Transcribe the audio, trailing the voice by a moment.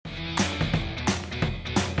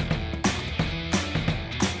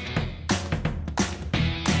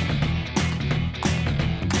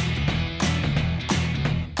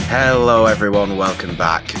Hello everyone, welcome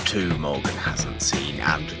back to Morgan Hasn't Seen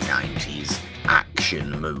and 90s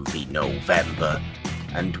Action Movie November.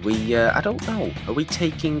 And I don't know, are we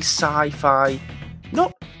taking sci-fi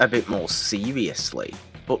not a bit more seriously,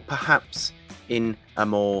 but perhaps in a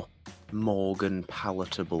more Morgan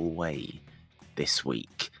palatable way this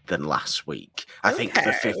week than last week? I think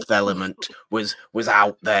The Fifth Element was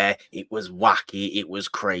out there, it was wacky, it was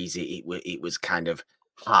crazy, it was kind of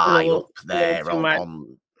high up there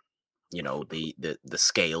on you know, the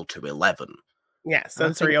scale to 11. Yeah,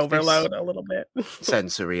 sensory overload a little bit.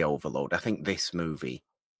 Sensory overload. I think this movie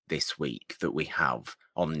this week that we have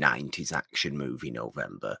on 90s Action Movie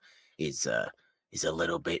November is a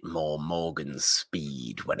little bit more Morgan's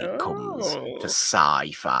speed when it comes to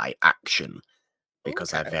sci-fi action,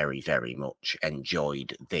 because I very, very much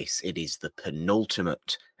enjoyed this. It is the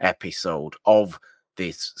penultimate episode of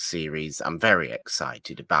this series. I'm very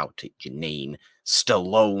excited about it, Janine.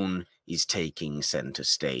 Stallone is taking center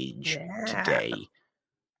stage today.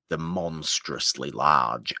 The monstrously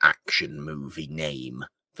large action movie name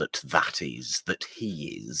that he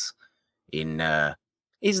is.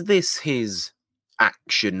 Is this his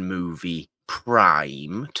action movie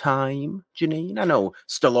prime time, Janine? I know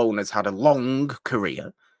Stallone has had a long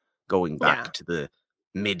career going back to the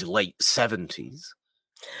mid-late 70s.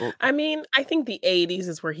 But I mean, I think the 80s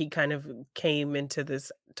is where he kind of came into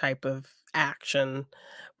this type of action.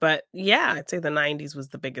 But yeah, I'd say the 90s was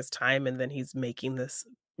the biggest time, and then he's making this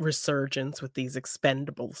resurgence with these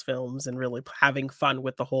Expendables films and really having fun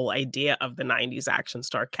with the whole idea of the 90s action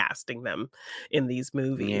star, casting them in these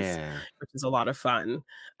movies, which is a lot of fun.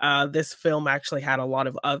 This film actually had a lot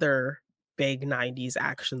of other big 90s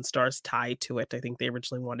action stars tied to it. I think they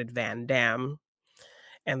originally wanted Van Damme,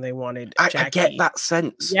 and they wanted Jackie. I get that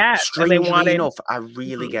sense. Yes, strangely enough, I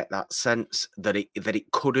really get that sense that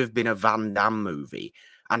it could have been a Van Damme movie.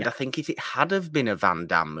 And I think if it had have been a Van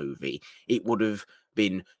Damme movie, it would have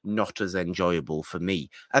been not as enjoyable for me.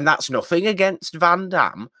 And that's nothing against Van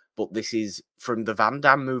Damme, but this is, from the Van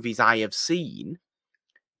Damme movies I have seen,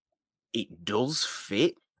 it does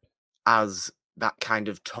fit as that kind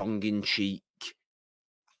of tongue-in-cheek,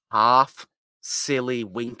 half silly,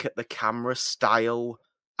 wink at the camera style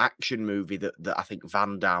action movie that I think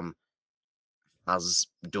Van Damme has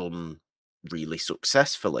done really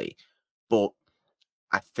successfully. But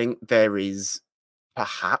I think there is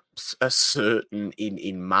perhaps a certain,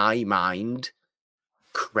 in my mind,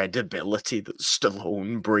 credibility that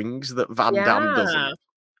Stallone brings that Van Damme doesn't.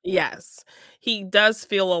 Yes, he does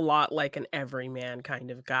feel a lot like an everyman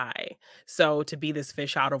kind of guy. So to be this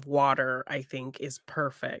fish out of water, I think, is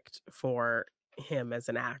perfect for him as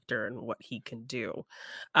an actor and what he can do.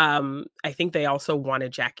 I think they also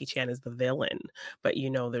wanted Jackie Chan as the villain, but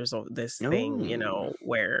there's this thing,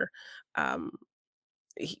 where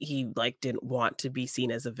he like didn't want to be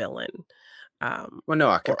seen as a villain. Well, no,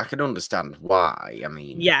 I can understand why. I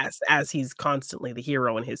mean, yes, as he's constantly the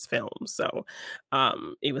hero in his films. So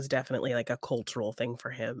it was definitely like a cultural thing for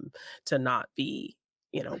him to not be,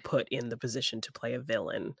 put in the position to play a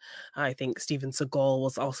villain. I think Steven Seagal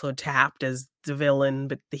was also tapped as the villain,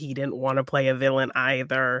 but he didn't want to play a villain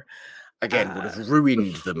either. Again, would have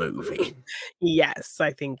ruined the movie. Yes,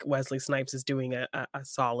 I think Wesley Snipes is doing a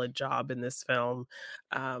solid job in this film.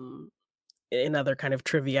 Another kind of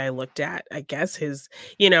trivia I looked at, I guess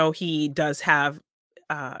he does have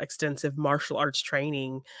extensive martial arts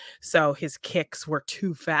training, so his kicks were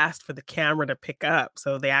too fast for the camera to pick up.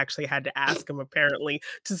 So they actually had to ask him apparently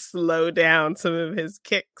to slow down some of his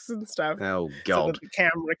kicks and stuff. Oh, God. So that the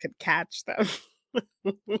camera could catch them.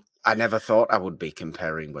 I never thought I would be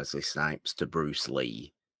comparing Wesley Snipes to Bruce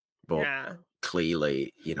Lee, but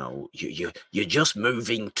clearly, you're just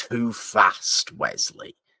moving too fast,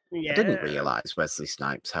 Wesley. I didn't realize Wesley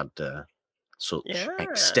Snipes had such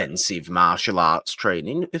extensive martial arts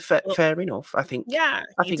training. Fair enough. I think. Yeah,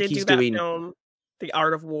 I think he's doing film, The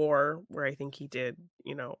Art of War, where I think he did.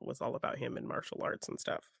 Was all about him and martial arts and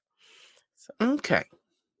stuff. So. Okay.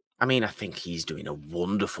 I mean, I think he's doing a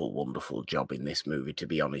wonderful, wonderful job in this movie, to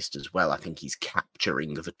be honest, as well. I think he's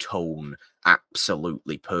capturing the tone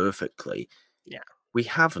absolutely perfectly. Yeah. We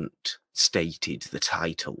haven't stated the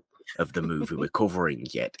title of the movie we're covering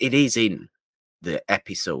yet. It is in the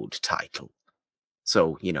episode title.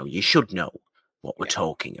 So, you should know what we're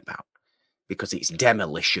talking about, because it's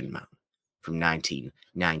Demolition Man from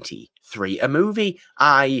 1993. A movie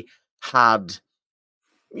I had,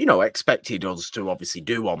 expected us to obviously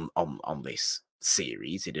do on this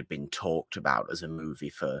series. It had been talked about as a movie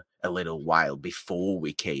for a little while before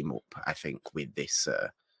we came up, I think, with this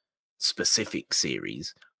specific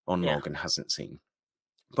series on Morgan Hasn't Seen.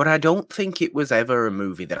 but I don't think it was ever a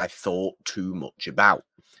movie that I thought too much about.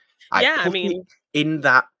 I Yeah, I put it mean, in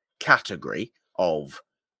that category of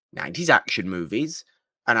 90s action movies,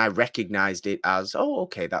 and I recognized it as, oh,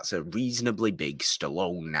 okay, that's a reasonably big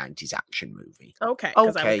Stallone 90s action movie. okay,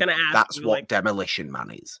 because I was Okay, gonna ask that's you, what like, Demolition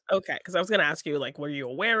Man is. okay, because I was gonna ask you, like, were you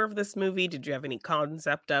aware of this movie? Did you have any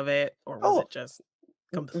concept of it, or was Oh, it just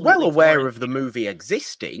well completely aware foreign of to the you? movie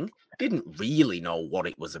existing, didn't really know what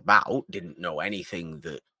it was about, didn't know anything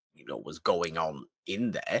that, was going on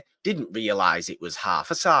in there, didn't realize it was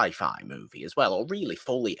half a sci-fi movie as well, or really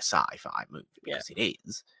fully a sci-fi movie, Yeah. because it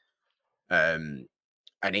is. Um,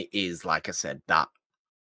 and it is, like I said, that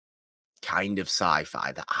kind of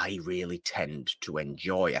sci-fi that I really tend to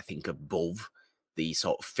enjoy, I think, above the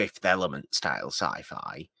sort of Fifth Element style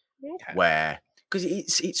sci-fi, Okay. where because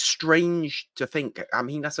it's strange to think. I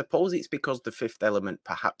mean, I suppose it's because the Fifth Element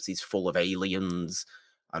perhaps is full of aliens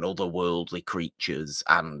and otherworldly creatures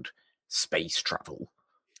and space travel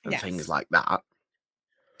and things Yes. like that,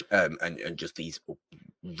 and just these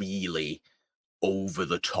really over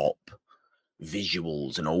the top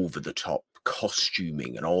visuals and over the top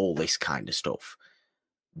costuming and all this kind of stuff.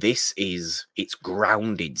 It's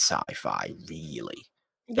grounded sci-fi, really.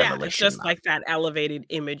 Yeah, it's Demolition just Man. like that elevated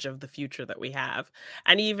image of the future that we have,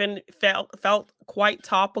 and even felt quite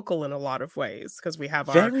topical in a lot of ways because we have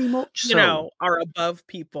our, Very much so. our above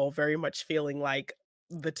people very much feeling like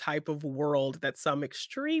the type of world that some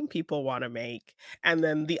extreme people wanna make, and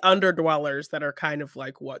then the underdwellers that are kind of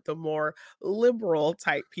like what the more liberal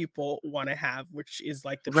type people wanna have, which is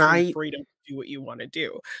like the true Right. freedom to do what you wanna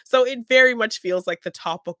do. So it very much feels like the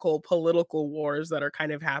topical political wars that are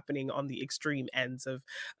kind of happening on the extreme ends of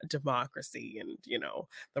democracy and,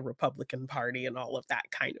 the Republican Party and all of that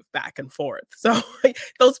kind of back and forth. So those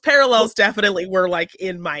Well, parallels definitely were like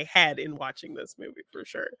in my head in watching this movie for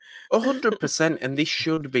sure. 100%, and this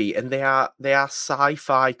should be, and they are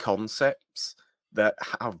sci-fi concepts that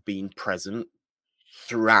have been present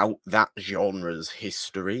throughout that genre's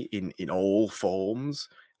history in all forms.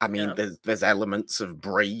 I mean, Yeah. there's elements of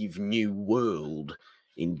Brave New World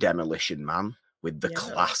in Demolition Man with the Yeah.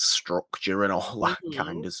 class structure and all that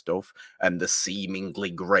kind Mhm. of stuff, and the seemingly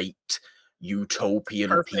great utopian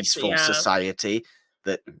Perfect, peaceful yeah. society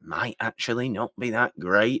that might actually not be that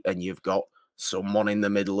great, and you've got someone in the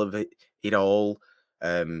middle of it all,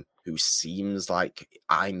 who seems like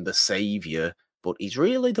I'm the savior, but he's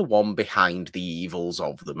really the one behind the evils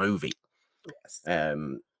of the movie, Yes.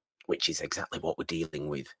 um, which is exactly what we're dealing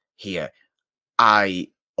with here. I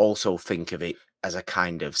also think of it as a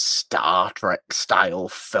kind of Star Trek style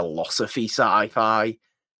philosophy sci-fi,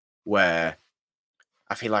 where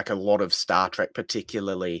I feel like a lot of Star Trek,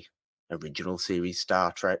 particularly original series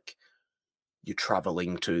Star Trek, you're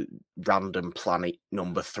traveling to random planet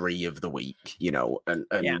number 3 of the week, and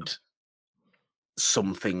Yeah.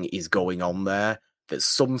 something is going on there. There's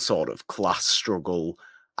some sort of class struggle,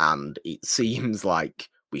 and it seems like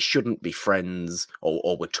we shouldn't be friends,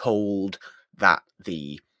 or we're told that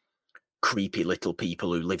the creepy little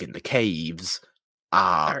people who live in the caves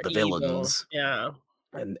are Are the evil. villains, Yeah.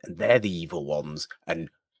 and they're the evil ones. And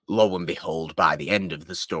lo and behold, by the end of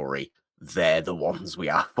the story, they're the ones we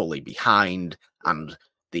are fully behind, and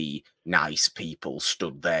the nice people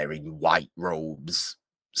stood there in white robes,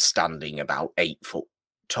 standing about 8 foot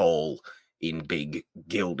tall in big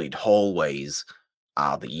gilded hallways,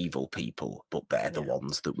 are the evil people, but they're the Yeah.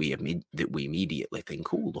 ones that we immediately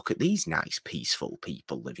think, oh, look at these nice peaceful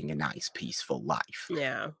people living a nice peaceful life.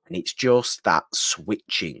 Yeah. And it's just that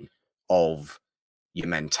switching of your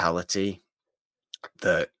mentality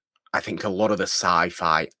that I think a lot of the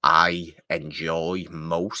sci-fi I enjoy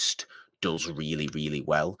most does really, really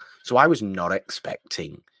well. So I was not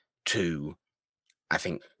expecting to, I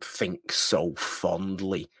think so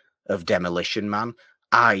fondly of Demolition Man.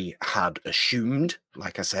 I had assumed,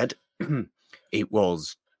 like I said, it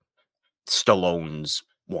was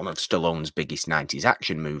one of Stallone's biggest 90s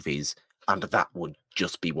action movies, and that would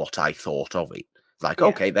just be what I thought of it. Like, Yeah.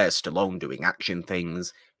 okay, there's Stallone doing action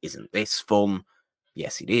things. Isn't this fun?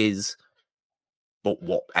 Yes, it is. But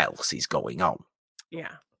what else is going on?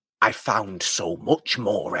 Yeah. I found so much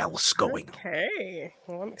more else going on Okay.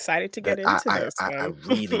 Well, I'm excited to get that I, into I, this I I then.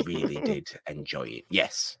 really, really did enjoy it.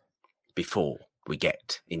 Yes. Before we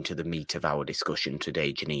get into the meat of our discussion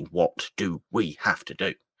today, Janine, what do we have to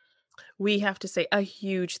do? We have to say a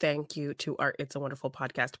huge thank you to our It's a Wonderful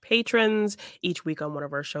Podcast patrons. Each week on one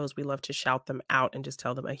of our shows, we love to shout them out and just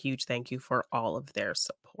tell them a huge thank you for all of their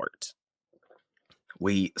support.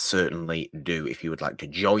 We certainly do. If you would like to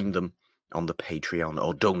join them on the Patreon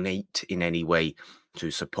or donate in any way to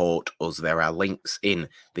support us, there are links in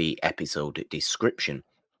the episode description.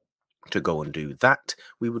 to go and do that,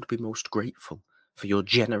 we would be most grateful for your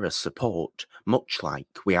generous support, much like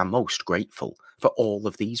we are most grateful for all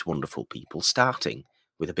of these wonderful people, starting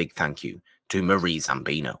with a big thank you to Marie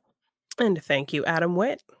Zambino. And thank you, Adam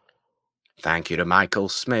Witt. Thank you to Michael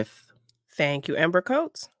Smith. Thank you, Amber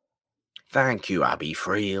Coates. Thank you, Abby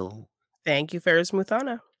Friel. Thank you, Ferris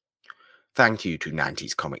Muthana. Thank you to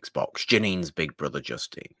 90s Comics Box, Janine's big brother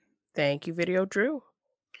Justine. Thank you, Video Drew.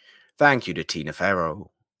 Thank you to Tina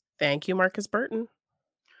Farrow. Thank you, Marcus Burton.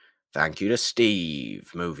 Thank you to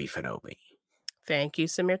Steve, Movie Fanobi. Thank you,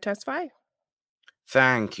 Samir Tesfaye.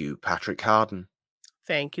 Thank you, Patrick Harden.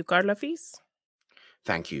 Thank you, Carla Fis.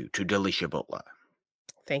 Thank you to Delisha Butler.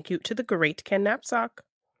 Thank you to the great Ken Knapsack.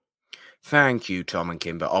 Thank you, Tom and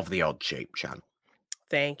Kimber of the Odd Shape channel.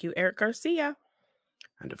 Thank you, Eric Garcia.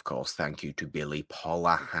 And of course, thank you to Billy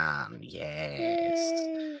Polahan. Yes.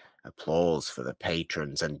 Yay. Applause for the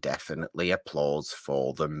patrons and definitely applause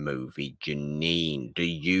for the movie. Janine, do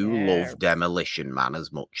you love Yes. Demolition Man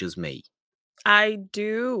as much as me? I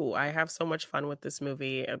do. I have so much fun with this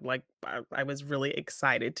movie. And like, I was really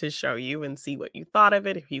excited to show you and see what you thought of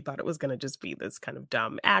it. If you thought it was going to just be this kind of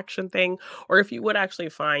dumb action thing, or if you would actually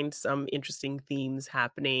find some interesting themes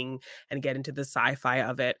happening and get into the sci-fi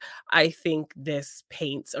of it. I think this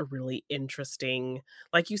paints a really interesting,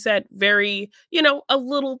 like you said, very, a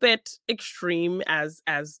little bit extreme as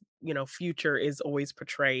future is always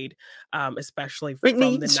portrayed, especially It from the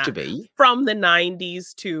needs to be. from the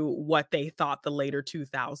 90s to what they thought the later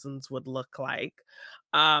 2000s would look like.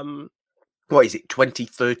 What is it,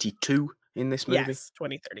 2032 in this movie? Yes,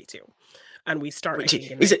 2032. And we start, I Which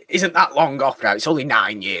think, isn't that long off now. It's only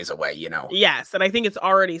 9 years away, Yes, and I think it's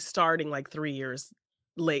already starting like 3 years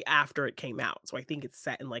late after it came out. So I think it's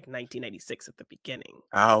set in like 1996 at the beginning.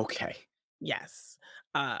 Okay. Yes.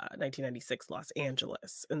 1996 Los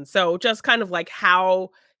Angeles. And so just kind of like how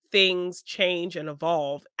things change and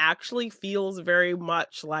evolve actually feels very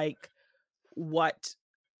much like what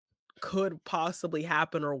could possibly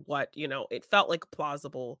happen, or what it felt like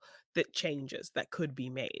plausible that changes that could be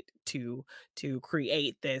made to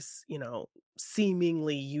create this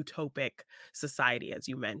seemingly utopic society, as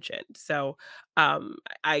you mentioned. So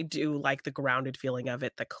I do like the grounded feeling of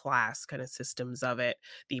it, the class kind of systems of it,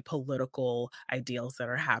 the political ideals that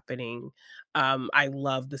are happening. I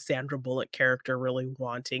love the Sandra Bullock character really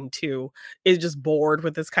wanting to, is just bored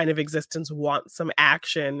with this kind of existence, wants some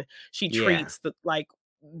action. She Yeah. treats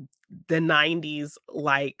the 90s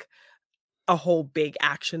like a whole big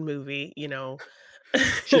action movie.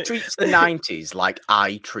 She treats the 90s like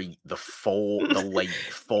I treat the late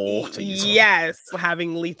 40s. Yes,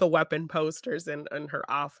 having Lethal Weapon posters in her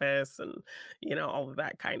office, and all of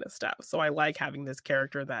that kind of stuff. So I like having this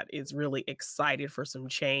character that is really excited for some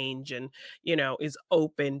change, and is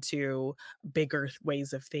open to bigger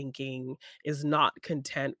ways of thinking, is not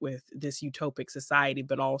content with this utopic society,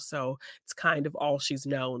 but also it's kind of all she's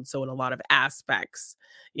known. So in a lot of aspects,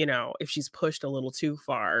 if she's pushed a little too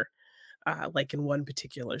far, like in one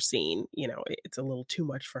particular scene, it's a little too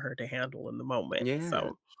much for her to handle in the moment. Yeah.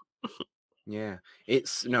 So Yeah.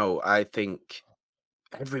 It's no, I think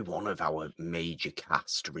every one of our major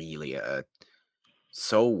cast really are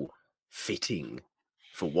so fitting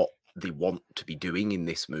for what they want to be doing in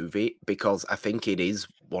this movie, because I think it is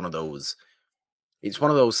one of those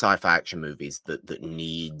sci-fi action movies that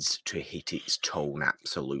needs to hit its tone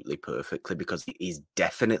absolutely perfectly, because it is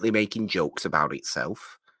definitely making jokes about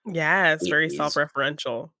itself. yeah, it's It very is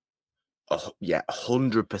self-referential.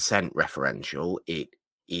 100% referential. It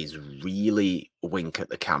is really a wink at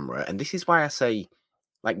the camera, and this is why I say,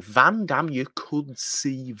 like, Van Damme, you could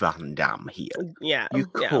see Van Damme here. Yeah, You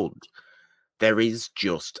yeah. could. There is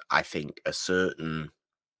just, I think, a certain,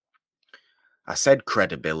 I said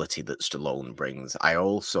credibility that Stallone brings. I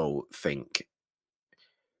also think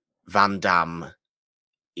Van Damme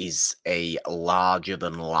is a larger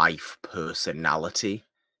than life personality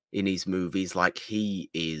in his movies. Like,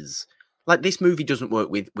 he is, like, this movie doesn't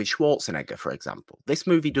work with Schwarzenegger, for example. This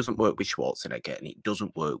movie doesn't work with Schwarzenegger, and it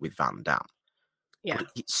doesn't work with Van Damme. Yeah.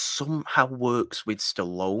 But it somehow works with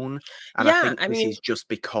Stallone. And I Yeah, think I this mean, is just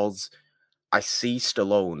because I see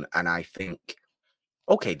Stallone and I think,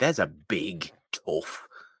 okay, there's a big, tough,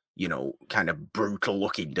 kind of brutal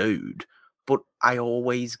looking dude. But I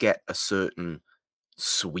always get a certain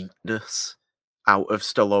sweetness out of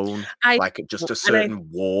Stallone, I like just a and I certain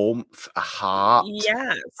warmth, a heart.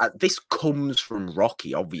 yes. This comes from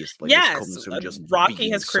Rocky, obviously. This Yes, comes from just Rocky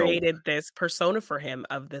being has so. created this persona for him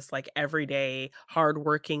of this, like, everyday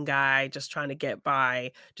hardworking guy just trying to get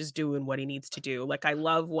by, just doing what he needs to do. Like, I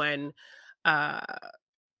love when, uh,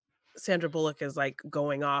 Sandra Bullock is, like,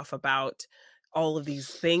 going off about all of these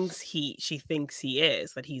things she thinks he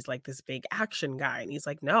is, that he's like this big action guy, and he's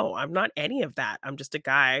like, "No, I'm not any of that. I'm just a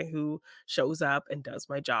guy who shows up and does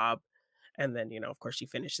my job." And then, of course, she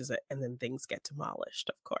finishes it, and then things get demolished,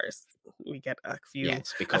 of course. We get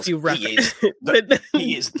Yes, a because few he is the with the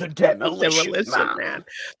he is the Demolition Demolition Man. Man.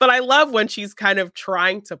 But I love when she's kind of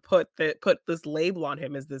trying to put this label on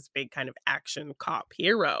him as this big kind of action cop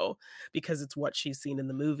hero, because it's what she's seen in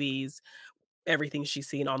the movies. Everything she's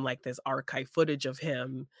seen on, like, this archive footage of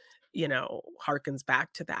him, harkens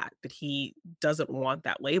back to that, but he doesn't want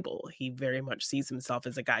that label. He very much sees himself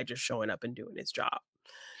as a guy just showing up and doing his job.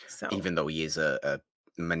 So, Even though he is a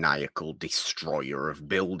maniacal destroyer of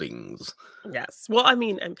buildings. yes. Well, I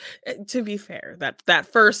mean, to be fair, that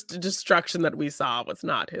first destruction that we saw was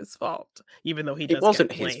not his fault, even though he It does get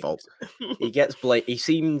wasn't his blamed. fault. He gets blamed. He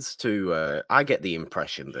seems to. I get the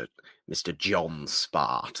impression that Mr. John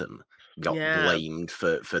Spartan got Yeah. blamed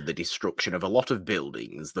for the destruction of a lot of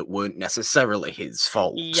buildings that weren't necessarily his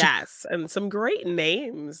fault. Yes, and some great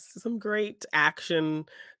names, some great action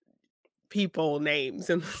people names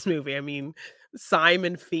in this movie. I mean,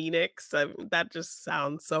 Simon Phoenix, that just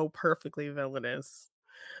sounds so perfectly villainous,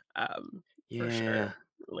 for Yeah, sure.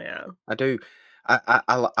 Yeah, I do.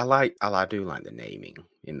 I do like the naming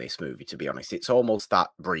in this movie. To be honest, it's almost that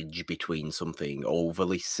bridge between something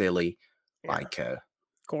overly silly, yeah. like a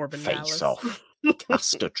Corbin Face Dallas. Off,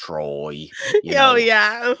 Castor Troy, Oh,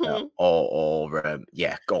 yeah. or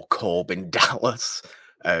Corbin Dallas,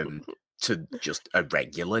 um, to just a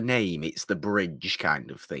regular name. It's the bridge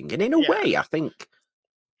kind of thing, and in a Yeah. way, I think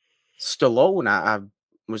Stallone. I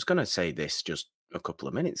was going to say this just a couple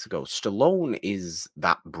of minutes ago. Stallone is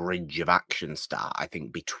that bridge of action star, I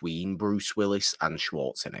think, between Bruce Willis and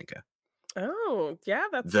Schwarzenegger. Oh, yeah,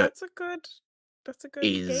 That that's a good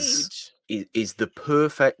is gauge. is the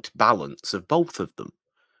perfect balance of both of them.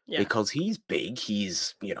 Yeah, Because he's big,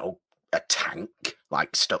 he's, a tank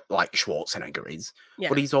like stuff like Schwarzenegger is, yeah,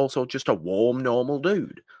 but he's also just a warm, normal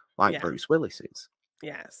dude like yeah, Bruce Willis is.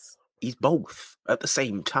 yes, He's both at the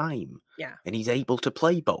same time, yeah. and he's able to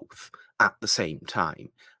play both at the same time.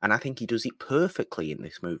 And I think he does it perfectly in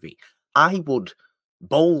this movie. I would,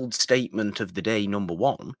 bold statement of the day number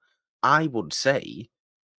one, I would say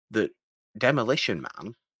that Demolition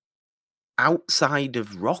Man, outside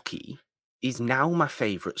of Rocky, is now my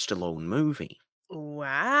favorite Stallone movie.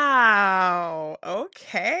 Wow,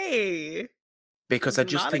 okay. Because Was I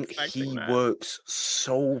just not think expecting he that. works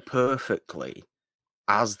so perfectly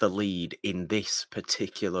as the lead in this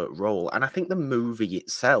particular role. And I think the movie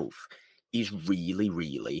itself is really,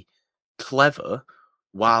 really clever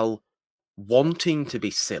while wanting to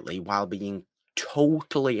be silly, while being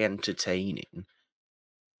totally entertaining.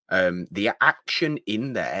 The action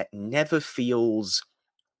in there never feels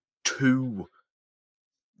too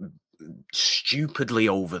stupidly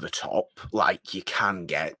over the top like you can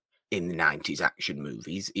get in the 90s action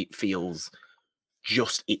movies. It feels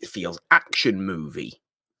action movie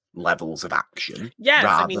levels of action Yes,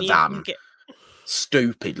 I mean, rather you than get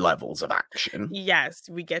stupid levels of action. yes,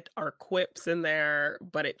 we get our quips in there,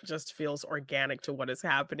 but it just feels organic to what is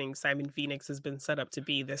happening. Simon Phoenix has been set up to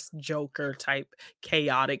be this Joker type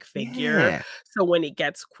chaotic figure. Yeah. So when it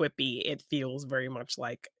gets quippy, it feels very much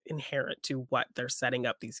like inherent to what they're setting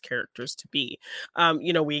up these characters to be.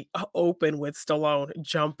 We open with Stallone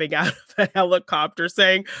jumping out of a helicopter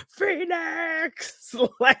saying, Phoenix!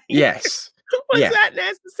 Like, Yes. was Yeah. that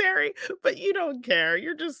necessary? But you don't care.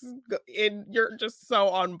 You're just so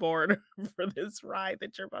on board for this ride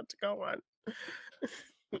that you're about to go on.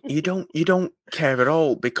 You don't care at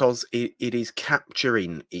all because it is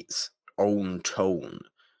capturing its own tone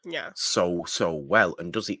Yeah. so well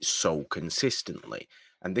and does it so consistently.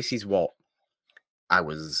 And this is what I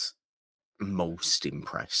was most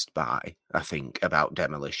impressed by, I think, about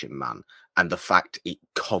Demolition Man, and the fact it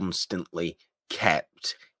constantly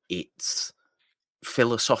kept its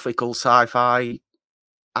philosophical sci-fi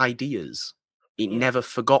ideas. It Yeah. never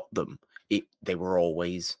forgot them. They were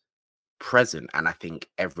always present, and I think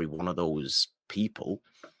every one of those people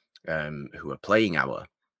who are playing our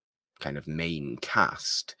kind of main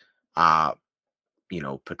cast are,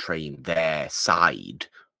 portraying their side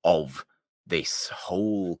of this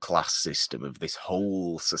whole class system, of this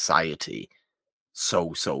whole society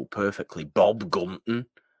so perfectly. Bob Gunton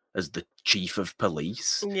as the chief of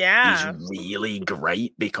police is Yeah. really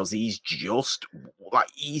great because he's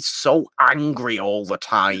so angry all the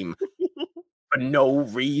time for no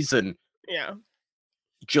reason, Yeah.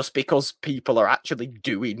 just because people are actually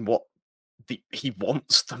doing what he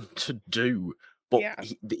wants them to do, but Yeah.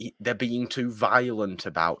 they're being too violent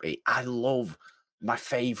about it. My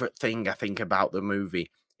favorite thing I think about the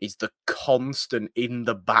movie is the constant in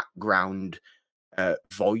the background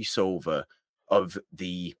voiceover of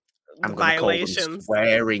the, The I'm going to call them violations.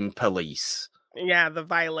 swearing police, Yeah, the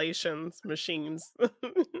violations machines.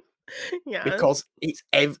 Yes. because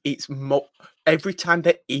every time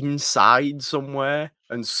they're inside somewhere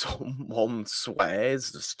and someone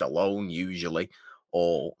swears, the Stallone usually,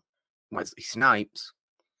 or Wesley Snipes,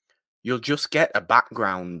 you'll just get a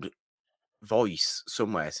background voice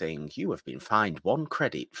somewhere saying, "You have been fined 1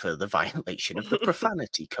 credit for the violation of the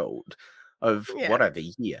profanity code of Yeah, whatever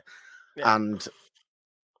year." yeah, And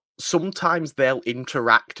sometimes they'll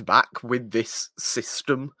interact back with this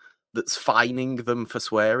system that's fining them for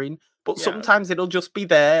swearing, but yeah. sometimes it'll just be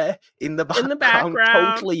there in the In the background,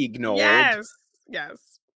 background. totally ignored. Yes,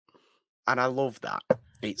 yes, And I love that.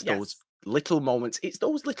 It's those yes.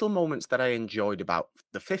 those little moments that I enjoyed about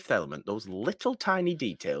The Fifth Element, those little tiny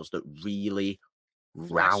details that really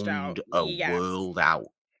Fleshed out. round a Yes. world out.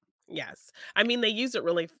 Yes. I mean, they use it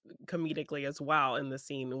really comedically as well in the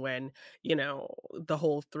scene when, the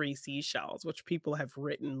whole 3 seashells, which people have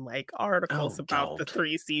written, like, articles Oh about the god.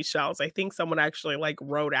 3 seashells. I think someone actually, like,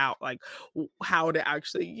 wrote out, like, how to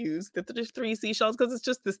actually use the 3 seashells because it's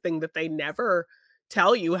just this thing that they never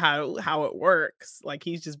tell you how it works. Like,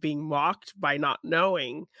 he's just being mocked by not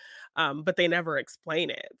knowing, but they never explain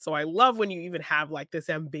it. So I love when you even have, like, this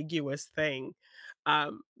ambiguous thing,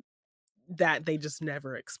 um, that they just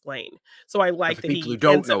never explain. So I And like for that people who he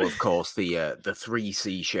don't ends up know, of course, the 3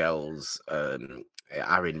 seashells,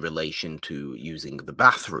 are in relation to using the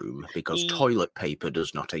bathroom because he toilet paper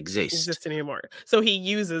does not exist. exist anymore. So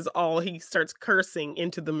he starts cursing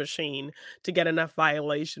into the machine to get enough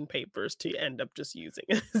violation papers to end up just using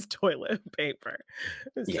his toilet paper.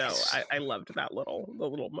 So Yes. I loved that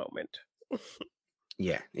little moment.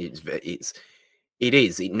 Yeah, it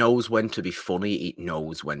is. It knows when to be funny, it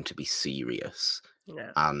knows when to be serious,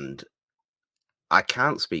 Yeah. and I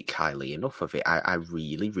can't speak highly enough of it. I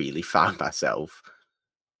really, really found myself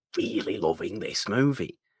really loving this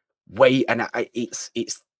movie. And it's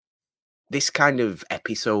this kind of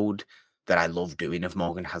episode that I love doing of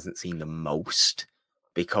Morgan Hasn't Seen the most,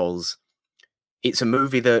 because it's a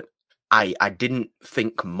movie that I didn't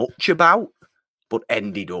think much about, but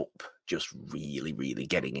ended up just really, really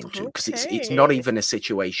getting into, because it's not Okay. even a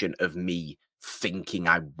situation of me thinking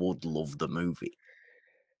I would love the movie.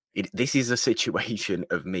 This is a situation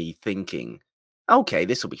of me thinking, okay,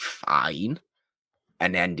 this will be fine,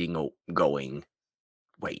 and ending up going,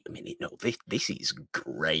 wait a minute, no, this is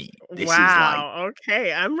great. This is like Wow.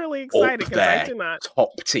 Okay. I'm really up excited because I there, did not.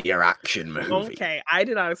 top tier action movie. Okay, I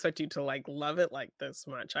did not expect you to, like, love it like this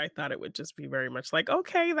much. I thought it would just be very much like,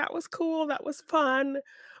 "Okay, that was cool, that was fun,"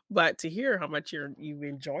 but to hear how much you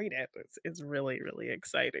enjoyed it, it's really, really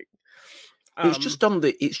exciting. Um, It's just on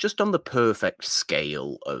the perfect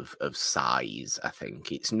scale of size, I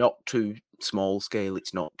think. It's not too small scale,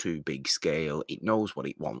 it's not too big scale. It knows what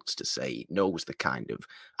it wants to say. It knows the kind of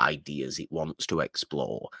ideas it wants to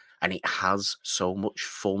explore, and it has so much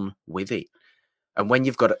fun with it. And when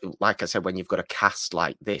you've got like I said, when you've got a cast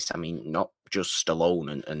like this, I mean, not just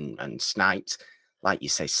Stallone and Snipes, like you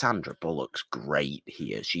say, Sandra Bullock's great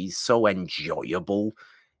here. She's so enjoyable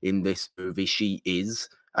in this movie. She is,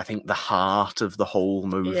 I think, the heart of the whole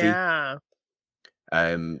movie. yeah,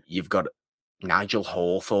 You've got Nigel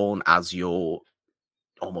Hawthorne as your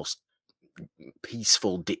almost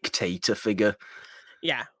peaceful dictator figure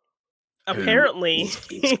yeah. who Apparently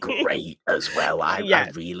is great as well. I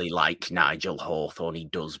yes. really like Nigel Hawthorne. He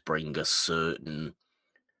does bring a certain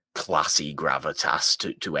classy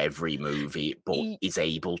gravitas to every movie, but Y is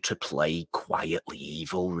able to play quietly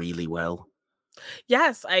evil really well.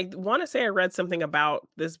 yes, I wanna say I read something about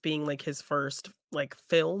this being, like, his first, like,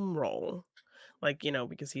 film role, like,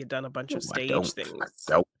 because he had done a bunch of Ooh, stage I things.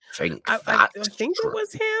 don't think I that's think it true.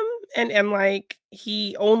 was him, and, like,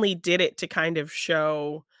 he only did it to kind of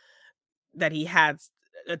show that he had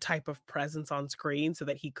a type of presence on screen so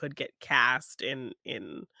that he could get cast in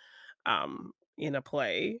a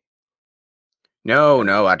play. No, And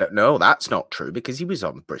no, I don't know. That's not true because he was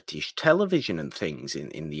on British television and things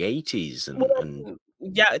in the 80s well, and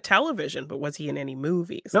yeah, television, but was he in any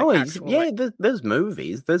movies, no, like he's actual, like yeah, there's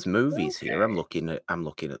movies. There's movies here. okay, I'm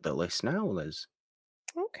looking at the list now.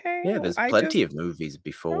 okay, Yeah, well, there's plenty of movies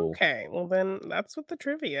before. okay, well, then that's what the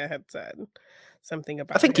trivia had said, something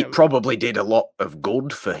I about think it him. probably did a lot of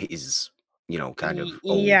good for his, kind of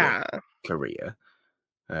older Yeah. career,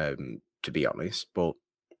 to be honest. But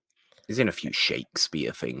he's in a few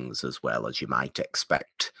Shakespeare things as well, as you might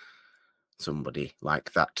expect somebody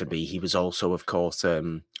like that to be. He was also, of course,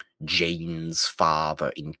 Jane's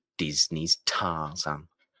father in Disney's Tarzan.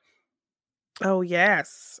 Oh,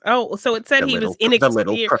 yes. Oh, so it said The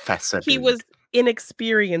little professor he dude. was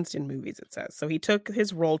inexperienced in movies, it says. So he took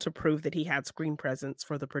his role to prove that he had screen presence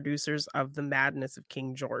for the producers of The Madness of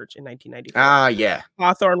King George in 1994. Ah, yeah.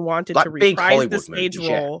 Hawthorne wanted to Like big reprise the Hollywood stage movies,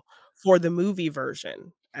 yeah. role for the movie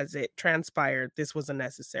version. As it transpired, this was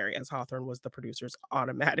unnecessary as Hawthorne was the producer's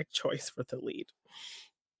automatic choice for the lead.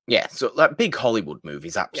 Yeah, so, like, big Hollywood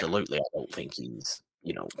movies, Yeah. absolutely, I don't think he's,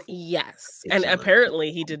 Yes, and particularly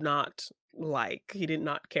apparently he did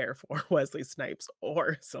not care for Wesley Snipes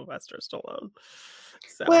or Sylvester Stallone.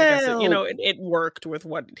 So I guess well, it worked with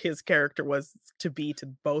what his character was to be to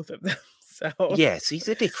both of them. So yes, he's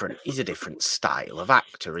a different style of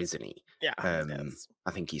actor, isn't he? yeah, yes.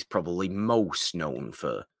 I think he's probably most known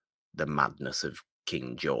for The Madness of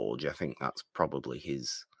King George. I think that's probably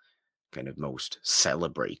his kind of most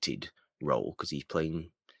celebrated role because he's playing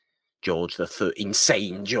George the Third,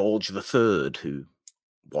 insane George the Third, who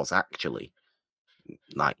was actually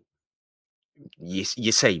like you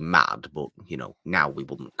say mad, but now we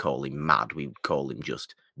wouldn't call him mad. We would call him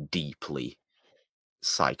just deeply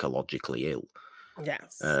psychologically ill.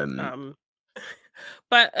 Yes. Um,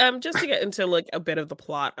 But just to get into like a bit of the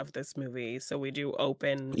plot of this movie, so we do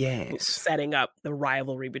open yes, setting up the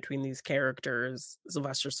rivalry between these characters,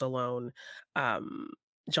 Sylvester Stallone. Um,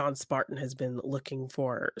 John Spartan has been looking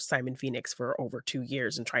for Simon Phoenix for over 2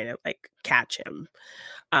 years and trying to like catch him.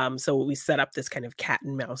 So we set up this kind of cat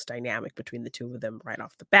and mouse dynamic between the two of them right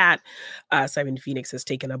off the bat. Simon Phoenix has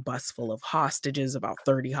taken a bus full of hostages, about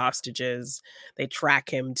 30 hostages. They track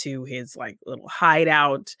him to his like little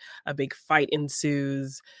hideout. A big fight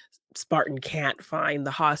ensues. Spartan can't find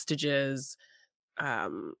the hostages.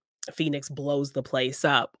 um, Phoenix blows the place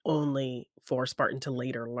up, only for Spartan to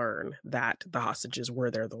later learn that the hostages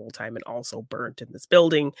were there the whole time and also burnt in this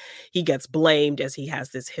building. He gets blamed as he has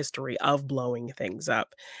this history of blowing things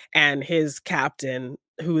up. And his captain,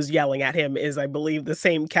 who is yelling at him, is, I believe, the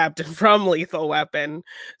same captain from Lethal Weapon.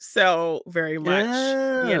 So, very much,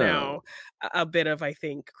 oh, a bit of, I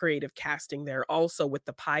think, creative casting there. Also, with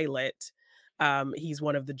the pilot, he's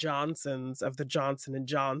one of the Johnsons of the Johnson and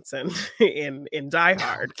Johnson in Die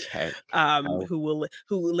Hard, okay, oh,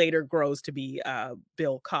 who later grows to be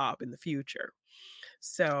Bill Cobb in the future.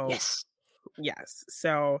 So yes, yes,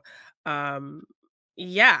 so um,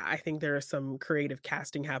 yeah, I think there is some creative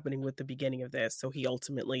casting happening with the beginning of this. So he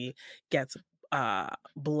ultimately gets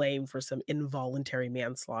blamed for some involuntary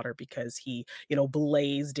manslaughter because he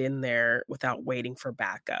blazed in there without waiting for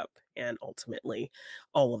backup, and ultimately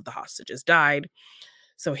all of the hostages died.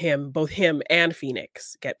 So both him and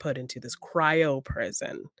Phoenix get put into this cryo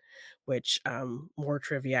prison, which more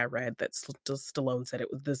trivia I read that Stallone said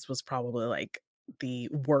this was probably like the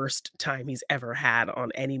worst time he's ever had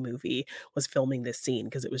on any movie, was filming this scene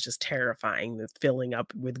because it was just terrifying, the filling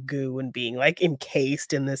up with goo and being like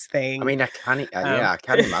encased in this I thing. mean, Um, I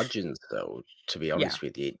can imagine so, to be yeah. honest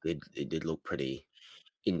with you, it did look pretty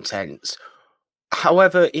intense.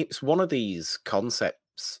 However, it's one of these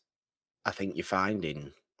concepts I think you find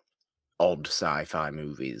in odd sci-fi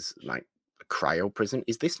movies, like a cryo prison.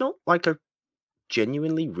 Is this not like a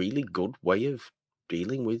genuinely really good way of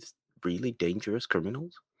dealing with really dangerous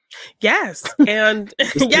criminals? Yes, and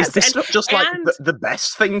Is yes, this not just like and the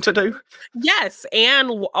best thing to do? yes, and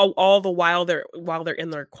all the while they're in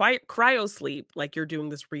their quiet cryo sleep, like you're doing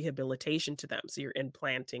this rehabilitation to them. So you're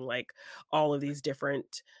implanting like all of these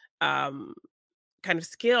different um kind of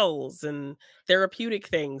skills and therapeutic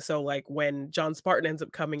things. So like when John Spartan ends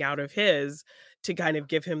up coming out of his, to kind of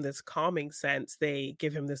give him this calming sense, they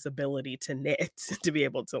give him this ability to knit, to be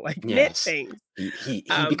able to like knit Yes. things. He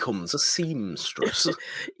Um becomes a seamstress.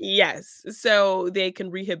 yes, so they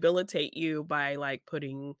can rehabilitate you by like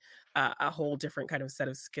putting a whole different kind of set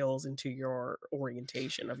of skills into your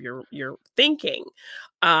orientation of your thinking.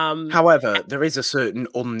 Um However, there is a certain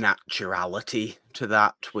unnaturality to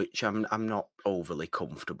that which I'm not overly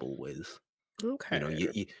comfortable with. okay.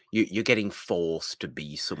 You're getting forced to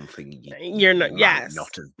be something You're you not, might yes.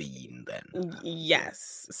 not have been then. Yeah.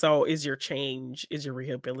 Yes. So is your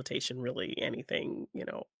rehabilitation really anything,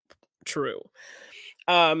 true?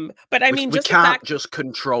 But I mean We just the can't fact, just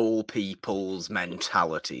control people's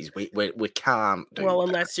mentalities. We can't do well, that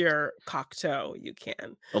unless you're Cocteau, you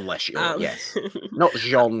can. unless you're Um yes, not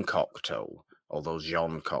Jean Cocteau. Although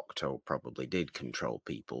Jean Cocteau probably did control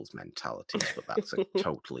people's mentalities, but that's a that's, yes.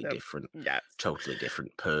 totally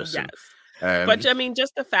different person. Yes. But Um, I mean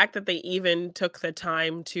just the fact that they even took the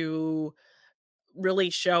time to really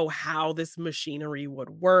show how this machinery would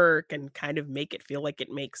work and kind of make it feel like it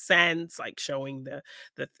makes sense, like showing the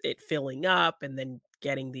it filling up and then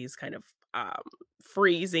getting these kind of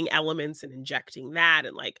freezing elements and injecting that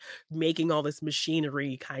and like making all this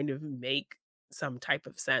machinery kind of make some type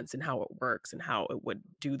of sense and how it works and how it would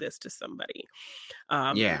do this to somebody.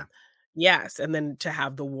 Um, Yeah. yes, and then to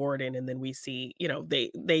have the warden, and then we see,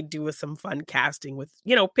 they do some fun casting with,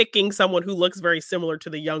 picking someone who looks very similar to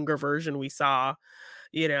the younger version we saw,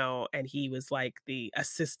 and he was like the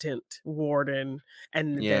assistant warden,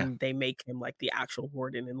 and Yeah. then they make him like the actual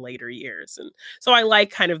warden in later years. And so I like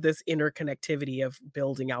kind of this interconnectivity of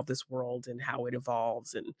building out this world and how it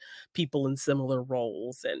evolves and people in similar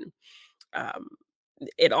roles. And um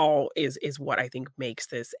it all is what I think makes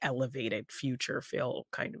this elevated future feel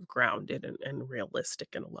kind of grounded and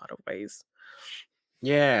realistic in a lot of ways.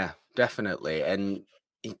 Yeah, definitely. And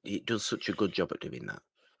it does such a good job at doing that.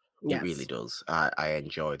 It really Yes. does. I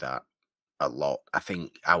enjoy that a lot. I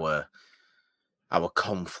think our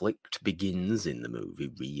conflict begins in the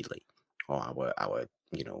movie, really, or our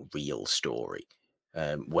real story,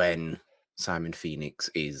 when Simon Phoenix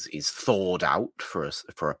is thawed out for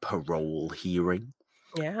a parole hearing,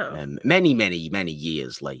 Yeah. many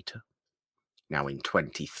years later. Now in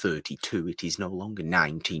 2032, it is no longer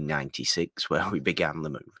 1996 where we began the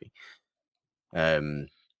movie, um,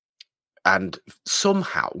 and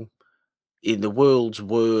somehow in the world's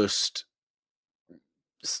worst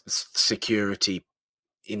security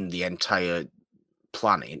in the entire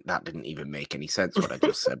planet. That didn't even make any sense what I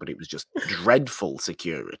just said, but it was just dreadful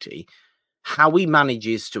security. How he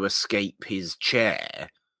manages to escape his chair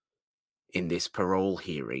in this parole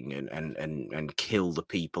hearing and kill the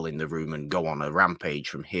people in the room and go on a rampage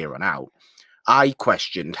from here on out. I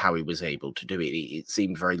questioned how he was able to do it. It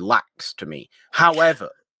seemed very lax to me. However,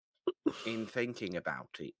 in thinking about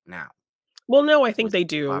it now, Well, no, I think was they it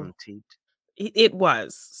do. planted? It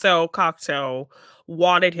was. So Cocteau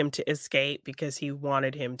wanted him to escape because he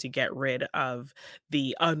wanted him to get rid of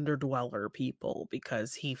the underdweller people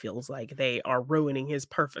because he feels like they are ruining his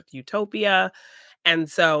perfect utopia. And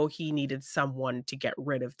so he needed someone to get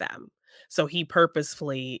rid of them. So he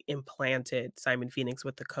purposefully implanted Simon Phoenix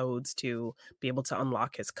with the codes to be able to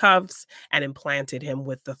unlock his cuffs and implanted him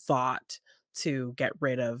with the thought to get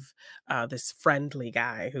rid of this friendly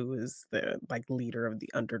guy who is the like leader of the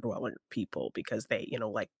underdweller people because they,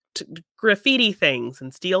 like graffiti things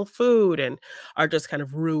and steal food and are just kind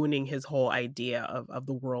of ruining his whole idea of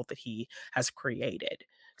the world that he has created.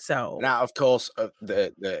 So, Now, of course,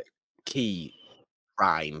 the key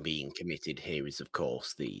crime being committed here is, of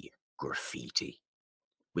course, the graffiti.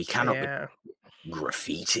 We cannot be yeah.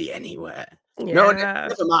 graffiti anywhere. No, Yeah.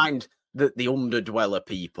 never mind the underdweller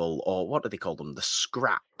people, or what do they call them? The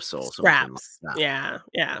scraps or something like Scraps. that. Yeah,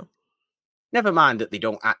 yeah. Never mind that they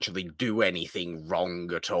don't actually do anything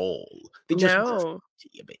wrong at all. They just No.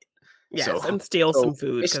 graffiti a bit. Yes, So, and steal so some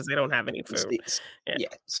food this because they don't have any food. Yeah, yeah,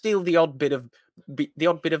 steal the odd bit of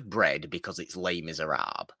bread because it's Les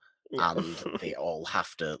Miserables, yeah. and they all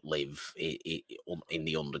have to live in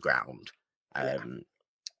the underground, Yeah. um,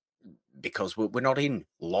 because we're not in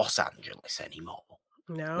Los Angeles anymore.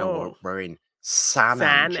 No, we're No. we're in San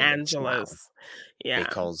San Angeles now Angeles. Yeah.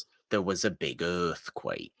 because there was a big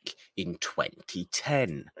earthquake in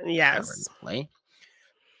 2010, Yes. apparently.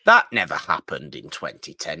 That never happened in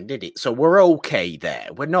 2010, did it? So we're okay there.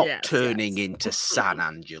 We're not Yes, turning yes. into San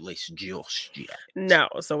Angeles just yet. No,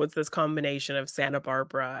 so it's this combination of Santa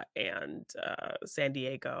Barbara and, San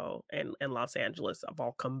Diego and Los Angeles have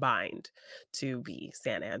all combined to be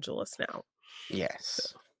San Angeles now. So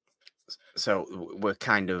Yes. So we're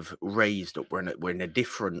kind of raised up. We're in a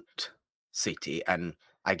different city, and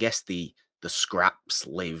I guess the scraps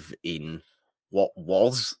live in what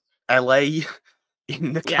was LA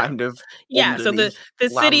in the yeah. kind of Yeah, so the underneath the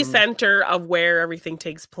city land. center of where everything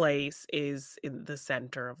takes place is in the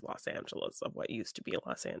center of Los Angeles, of what used to be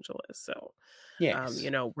Los Angeles. So, Yes.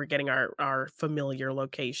 we're getting our familiar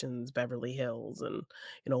locations, Beverly Hills and,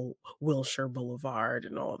 Wilshire Boulevard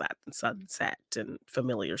and all of that, and Sunset and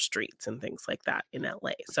familiar streets and things like that in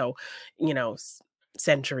LA. So,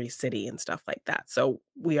 Century City and stuff like that. So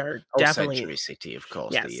we are Oh, definitely Century City, of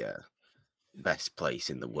course, yes. the best place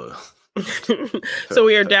in the world for So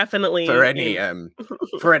we are for for definitely any in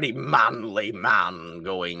for any manly man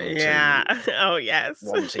going yeah. to Oh, yes.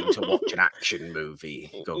 wanting to watch an action movie.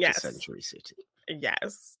 Go to Yes. Century City.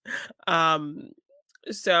 Yes. Um,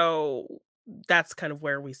 so that's kind of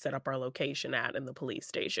where we set up our location at in the police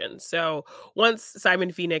station. So once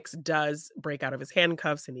Simon Phoenix does break out of his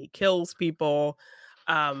handcuffs and he kills people,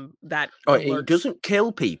 that Oh, he alerts doesn't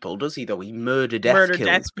kill people, does he, though? He murder death murder death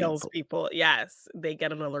kills kills people. people. Yes, they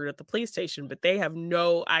get an alert at the police station, but they have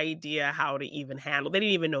no idea how to even handle. They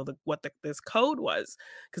didn't even know this code was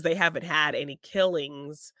because they haven't had any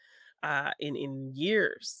killings in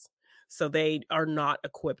years. So they are not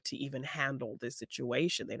equipped to even handle this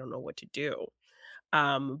situation. They don't know what to do.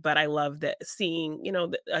 But I love that seeing,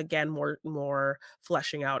 again, more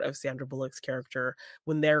fleshing out of Sandra Bullock's character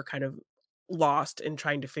when they're kind of lost and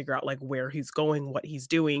trying to figure out like where he's going, what he's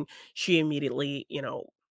doing. She immediately,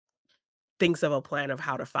 thinks of a plan of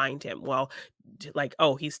how to find him. Well, like,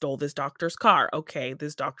 oh, he stole this doctor's car. Okay,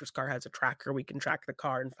 this doctor's car has a tracker. We can track the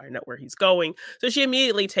car and find out where he's going. So she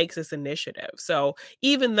immediately takes this initiative. So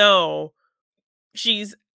even though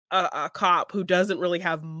she's a cop who doesn't really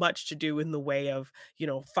have much to do in the way of,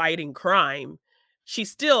 fighting crime,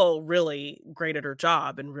 she's still really great at her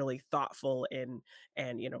job and really thoughtful and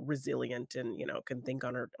resilient and can think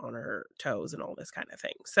on her toes and all this kind of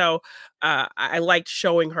thing. So I liked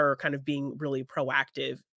showing her kind of being really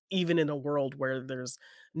proactive even in a world where there's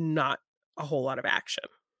not a whole lot of action.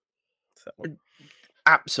 So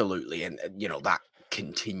Absolutely, and, that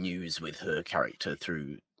continues with her character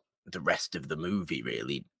through the rest of the movie,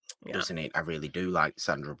 really, yeah. doesn't it? I really do like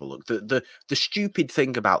Sandra Bullock. The stupid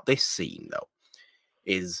thing about this scene, though,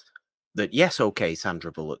 is that, yes, okay,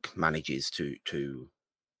 Sandra Bullock manages to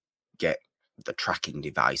get the tracking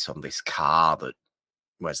device on this car that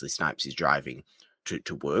Wesley Snipes is driving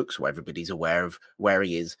to work, so everybody's aware of where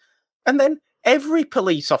he is. And then every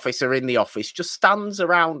police officer in the office just stands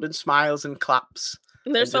around and smiles and claps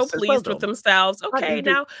And they're and so just says, "Well pleased with done. themselves. Aren't you Okay,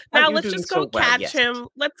 do now aren't you let's doing just go so well?" catch Yes. him.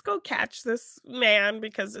 Let's go catch this man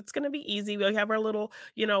because it's gonna be easy. We have our little,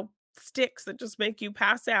 sticks that just make you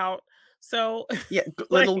pass out. So Yeah,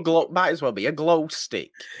 like little glow might as well be a glow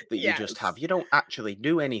stick that you just yes. have. You don't actually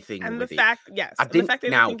do anything And the with it. fact I yes, and the didn't fact that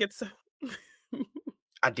they now, think it's so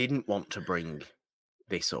I didn't want to bring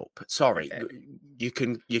this up. Sorry. okay. You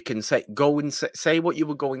can say go and say what you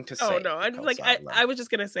were going to Oh, say no, I just because like I was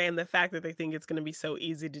just gonna say, and the fact that they think it's gonna be so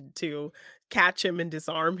easy to catch him and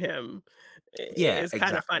disarm him yeah, is kind of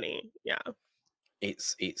exactly. funny. Yeah.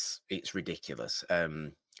 It's ridiculous.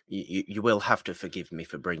 You will have to forgive me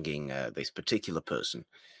for bringing this particular person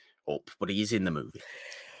up, but he is in the movie.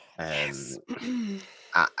 Yes. Um,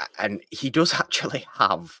 and he does actually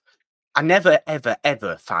have. I never, ever,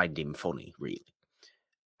 ever find him funny, really.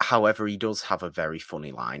 However, he does have a very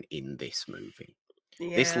funny line in this movie.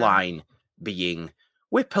 This Yeah. line being,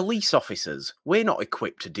 "We're police officers. We're not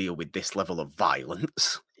equipped to deal with this level of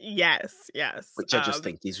violence," Yes, yes. which I just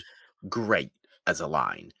think is great as a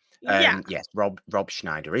line. Yeah, Yes, Rob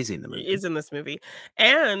Schneider is in the movie. is in this movie.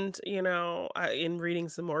 And, in reading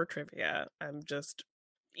some more trivia, I'm just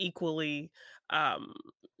equally, um,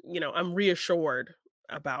 I'm reassured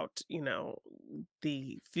about,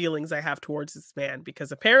 the feelings I have towards this man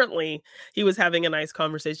because apparently he was having a nice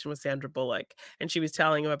conversation with Sandra Bullock and she was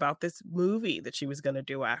telling him about this movie that she was going to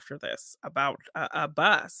do after this about a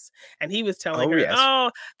bus. And he was telling Oh her, yes.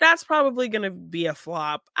 "Oh, that's probably going to be a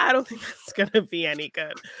flop. I don't think it's going to be any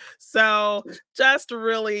good." So just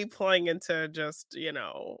really playing into just,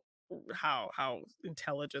 how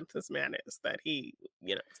intelligent this man is that he,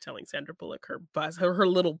 was telling Sandra Bullock her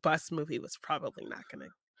little bus movie was probably not gonna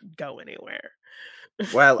go anywhere.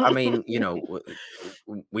 Well, I mean,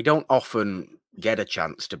 we don't often get a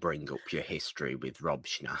chance to bring up your history with Rob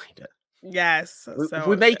Schneider. Yes, We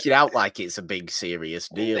so make it out like it's a big serious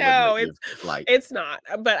deal and no, that you've like, it's not,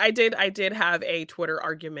 but I did have a Twitter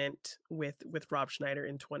argument with Rob Schneider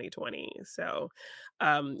in 2020, so,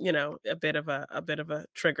 a bit of a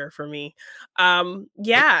trigger for me.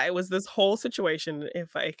 Yeah, it was this whole situation,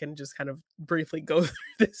 if I can just kind of briefly go through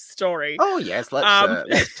this story. "Oh yes, Um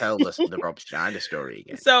let's tell the Rob Schneider story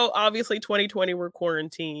again." So obviously 2020 we're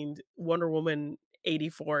quarantined. Wonder Woman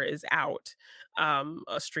 84 is out,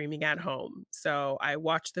 streaming at home. So I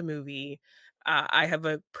watched the movie. I have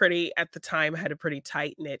at the time, I had a pretty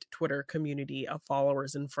tight knit Twitter community of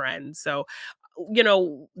followers and friends. So,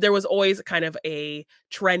 there was always kind of a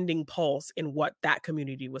trending pulse in what that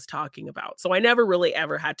community was talking about. So I never really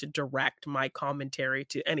ever had to direct my commentary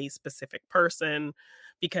to any specific person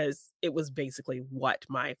because it was basically what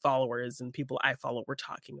my followers and people I follow were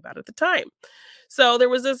talking about at the time. So there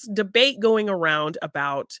was this debate going around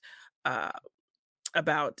uh,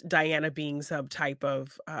 about Diana being some type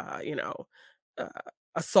of, uh,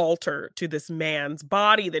 assaulter to this man's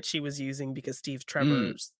body that she was using because Steve Mm,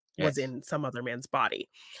 Trevor's was yes. in some other man's body.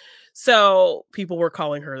 So people were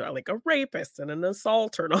calling her like a rapist and an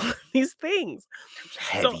assaulter and all of these things.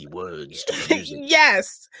 So Heavy words to be using.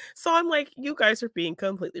 yes. So I'm like, you guys are being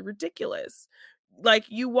completely ridiculous. like,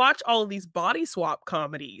 you watch all of these body swap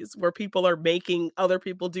comedies where people are making other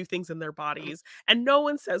people do things in their bodies and no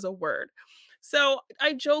one says a word. So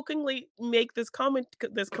I jokingly make this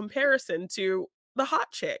this comparison to the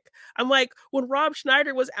hot chick. I'm like, when Rob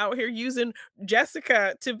Schneider was out here using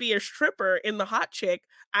Jessica to be a stripper in the hot chick,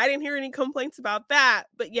 I didn't hear any complaints about that.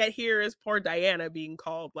 But yet here is poor Diana being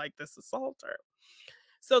called like this assaulter.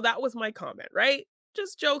 So that was my comment, right?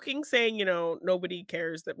 Just joking, saying, nobody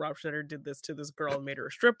cares that Rob Schneider did this to this girl and made her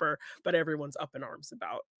a stripper, but everyone's up in arms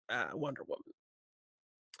about Wonder Woman.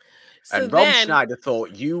 So And Rob then Schneider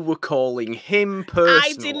thought you were calling him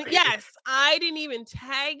I didn't, personally. yes, I didn't even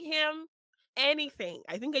tag him anything.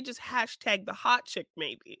 I think I just hashtagged the hot chick,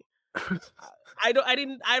 maybe. I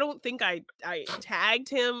don't think I tagged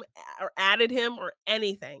him or added him or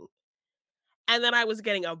anything. And then I was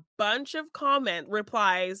getting a bunch of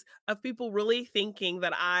replies of people really thinking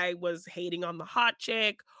that I was hating on the hot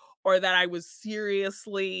chick or that I was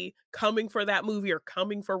seriously coming for that movie or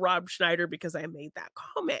coming for Rob Schneider because I made that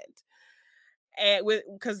comment. And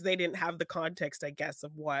because they didn't have the context, I guess,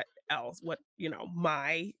 of what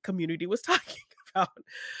my community was talking about.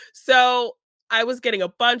 So I was getting a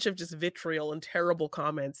bunch of just vitriol and terrible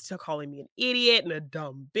comments to calling me an idiot and a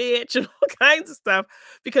dumb bitch and all kinds of stuff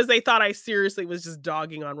because they thought I seriously was just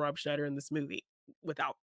dogging on Rob Schneider in this movie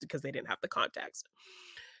because they didn't have the context.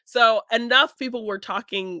 So enough people were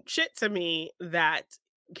talking shit to me that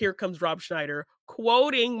here comes Rob Schneider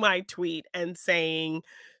quoting my tweet and saying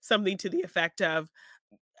something to the effect of,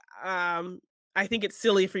 I think it's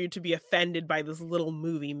silly for you to be offended by this little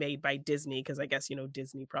movie made by Disney, because I guess,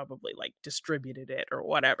 Disney probably like distributed it or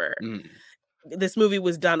whatever. Mm. This movie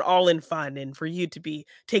was done all in fun, and for you to be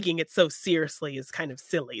taking it so seriously is kind of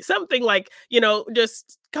silly. Something like,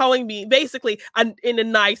 just calling me basically in a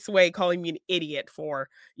nice way, calling me an idiot for,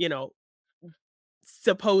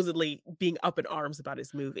 supposedly being up in arms about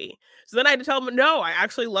his movie. So then I had to tell him, no, I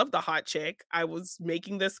actually love the hot chick. I was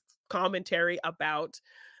making this commentary about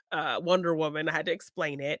Wonder Woman. I had to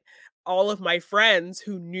explain it. All of my friends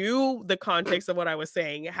who knew the context of what I was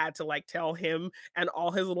saying had to like tell him and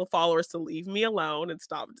all his little followers to leave me alone and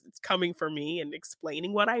stop coming for me and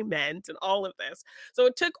explaining what I meant and all of this. So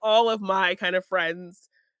it took all of my kind of friends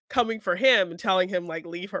coming for him and telling him like,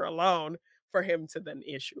 leave her alone, for him to then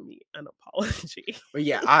issue me an apology. Well,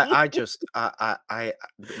 yeah, I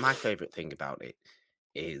my favorite thing about it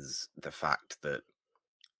is the fact that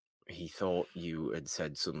he thought you had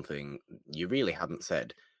said something you really hadn't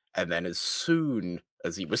said, and then as soon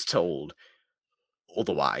as he was told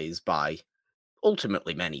otherwise by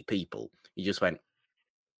ultimately many people, he just went,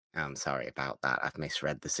 "I'm sorry about that. I've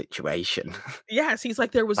misread the situation." Yes, he's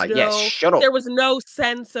like, there was Like, yes, shut up. no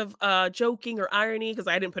sense of joking or irony because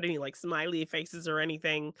I didn't put any like smiley faces or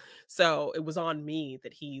anything. So it was on me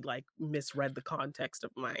that he like misread the context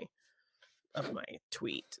of my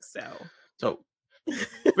tweet. So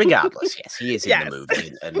regardless, yes, he is in the Yes.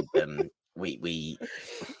 movie, and we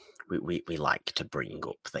like to bring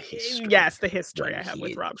up the history. Yes, the history when I have he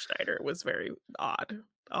with is- Rob Schneider was very odd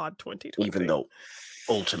 2020. even though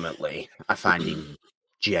ultimately I find him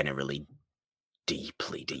generally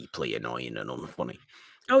deeply, deeply annoying and unfunny.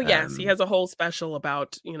 Oh yes, he has a whole special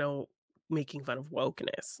about, making fun of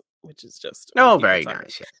wokeness, which is just Very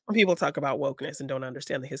nice. Yes. when people talk about wokeness and don't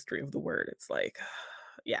understand the history of the word, it's like,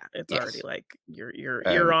 yeah, it's already Yes. like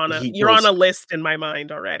you're on he a list in my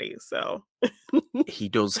mind already. So He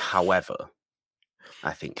does, however,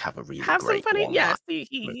 I think have a really have some great funny. one. Yes,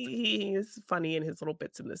 he is funny in his little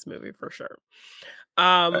bits in this movie for sure.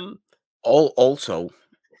 Um, Also,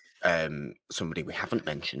 somebody we haven't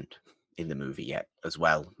mentioned in the movie yet, as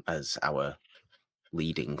well as our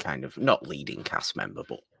leading not leading cast member,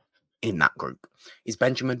 but in that group, is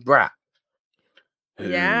Benjamin Bratt, who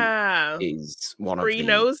yeah, is one of free the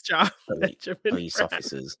nose job, police Benjamin Bratt.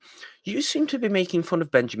 officers. You seem to be making fun of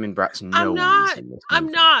Benjamin Bratt's I'm nose not. in this I'm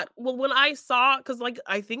movie. not. Well, when I saw, because like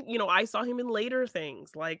I think I saw him in later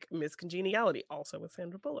things like Miss Congeniality, also with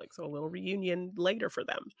Sandra Bullock, so a little reunion later for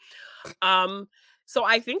them. So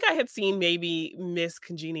I think I had seen maybe Miss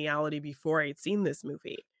Congeniality before I had seen this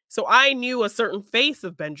movie, so I knew a certain face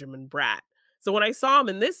of Benjamin Bratt. So when I saw him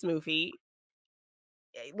in this movie,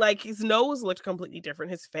 like his nose looked completely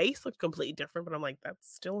different, his face looked completely different, but I'm like,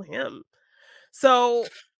 that's still him. So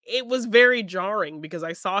it was very jarring because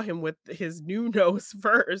I saw him with his new nose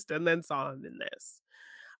first and then saw him in this.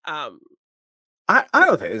 Um, I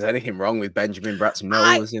don't think there's anything wrong with Benjamin Bratt's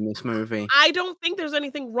I nose in this movie. I don't think there's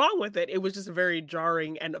anything wrong with it. It was just very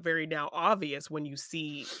jarring and very now obvious when you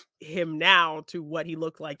see him now to what he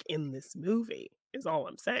looked like in this movie, is all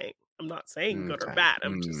I'm saying. I'm not saying good or Okay. bad.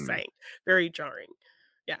 I'm just saying very jarring.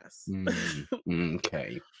 Yes. Mm,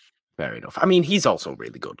 okay, fair enough. I mean, he's also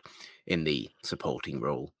really good in the supporting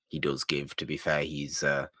role he does give. To be fair, he's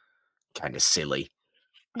kind of silly,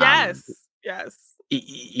 and Yes, yes.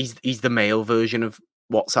 he's the male version of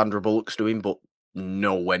what Sandra Bullock's doing, but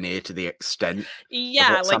nowhere near to the extent of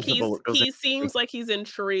Yeah, what like, Sandra Bullock does. he seems like he's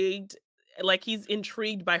intrigued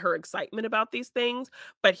by her excitement about these things,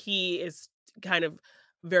 but he is kind of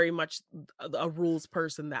very much a rules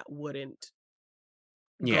person that wouldn't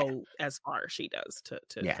Yeah, go as far as she does to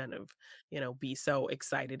yeah, kind of, be so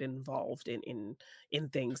excited and involved in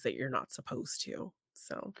things that you're not supposed to.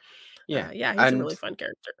 So, yeah. yeah, he's a And really fun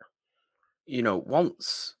character.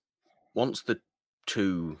 once the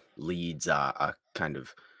two leads are kind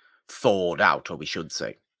of thawed out, or we should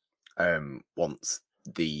say, once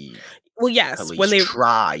the Well, yes, when police they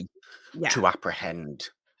try yeah, to apprehend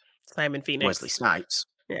Simon Wesley Phoenix. Snipes,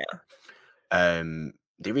 Yeah.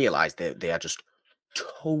 they realise they are just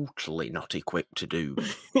totally not equipped to do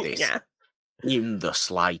this Yeah, in the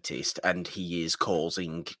slightest, and he is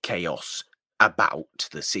causing chaos about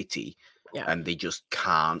the city, yeah. and they just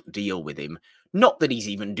can't deal with him. Not that he's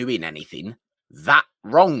even doing anything that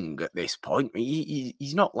wrong at this point.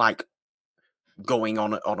 He's not like going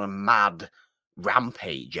on a mad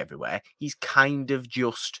rampage everywhere. He's kind of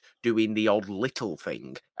just doing the odd little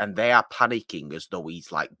thing, and they are panicking as though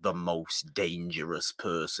he's like the most dangerous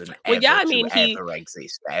person Well, yeah, ever I to mean, ever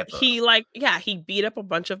exist, ever. he beat up a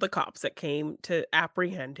bunch of the cops that came to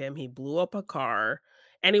apprehend him. He blew up a car.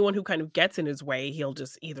 Anyone who kind of gets in his way, he'll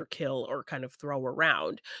just either kill or kind of throw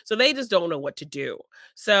around. So they just don't know what to do.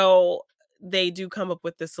 So they do come up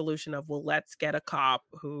with the solution of, well, let's get a cop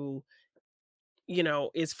who,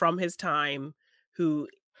 is from his time, who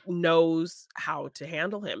knows how to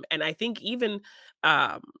handle him. And I think even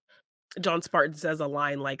um John Spartan says a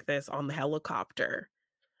line like this on the helicopter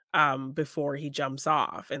before he jumps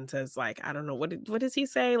off and says, like, I don't know, what does he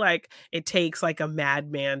say? Like, it takes like a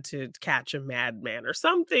madman to catch a madman or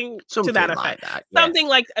something to that Something like effect. that, yeah. Something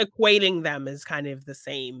like equating them as kind of the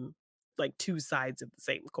same, like two sides of the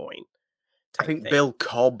same coin I type think thing. Bill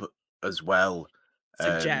Cobb as well,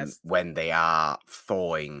 Suggests. when they are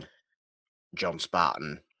thawing John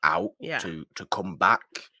Spartan out Yeah. to come back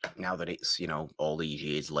now that it's, all these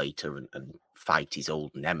years later, and fight his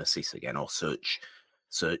old nemesis again, or search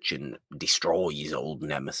and destroy his old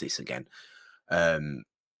nemesis again. Um,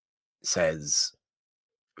 says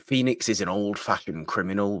Phoenix is an old fashioned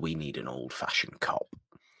criminal. We need an old fashioned cop.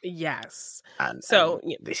 Yes. And So,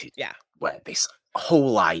 this is yeah. where this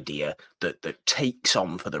whole idea that takes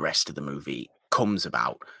on for the rest of the movie comes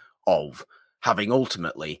about, of having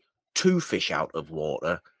ultimately two fish out of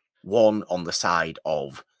water, one on the side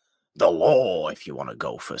of the law, if you want to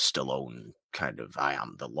go for Stallone kind of I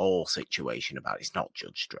am the law situation about it's not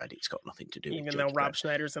Judge Dredd, it's got nothing to do with Even though Judge Dredd. Rob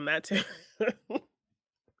Schneider's in that too.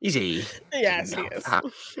 Is he? Yes, Didn't he know is. that.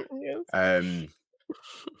 Yes. Um,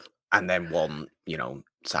 and then one,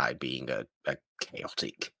 side being a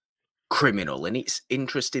chaotic criminal. And it's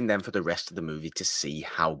interesting then for the rest of the movie to see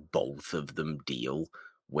how both of them deal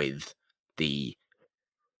with the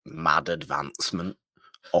mad advancement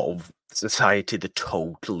of society, the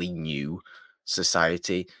totally new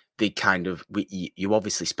society. They kind of, you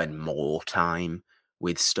obviously spend more time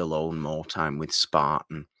with Stallone, more time with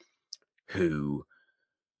Spartan, who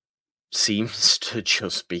seems to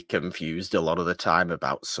just be confused a lot of the time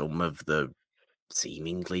about some of the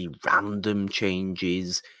seemingly random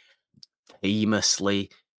changes. Famously,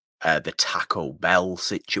 the Taco Bell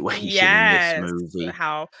situation in this Yes, movie.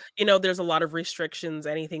 how, there's a lot of restrictions.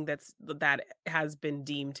 Anything that has been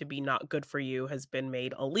deemed to be not good for you has been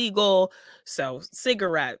made illegal. So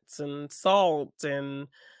cigarettes and salt and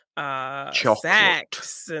Chocolate.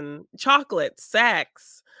 sex and chocolate,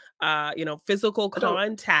 sex, physical I don't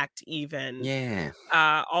contact even. Yeah.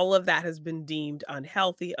 All of that has been deemed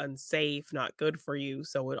unhealthy, unsafe, not good for you.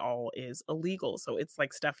 So it all is illegal. So it's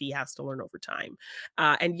like stuff he has to learn over time.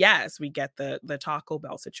 And yes, we get the Taco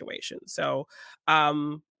Bell situation. So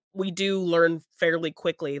we do learn fairly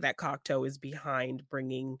quickly that Cocteau is behind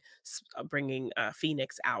bringing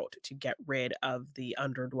Phoenix out to get rid of the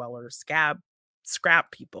underdweller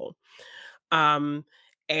scrap people. Um,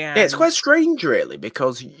 Yeah, it's and quite strange, really,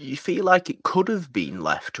 because you feel like it could have been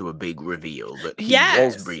left to a big reveal that he was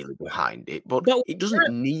yes, really behind it, but but it doesn't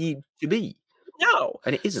need to be, no.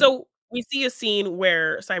 and it isn't. So we see a scene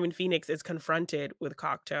where Simon Phoenix is confronted with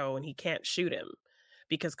Cocteau and he can't shoot him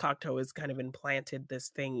because Cocteau has kind of implanted this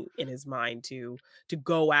thing in his mind to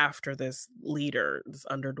go after this leader, this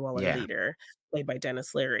underdweller Yeah. leader, played by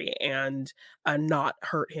Dennis Leary, and not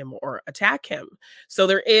hurt him or attack him. So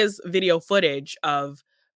there is video footage of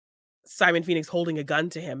Simon Phoenix holding a gun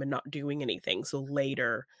to him and not doing anything. So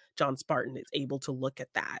later, John Spartan is able to look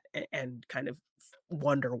at that and kind of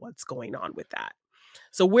wonder what's going on with that.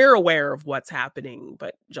 So we're aware of what's happening,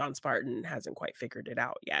 but John Spartan hasn't quite figured it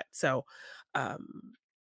out yet. So, um,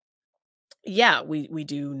 yeah, we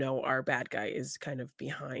do know our bad guy is kind of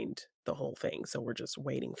behind the whole thing. So we're just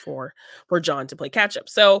waiting for John to play catch up.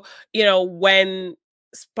 So, when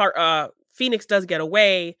Phoenix does get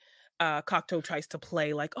away, Cocteau tries to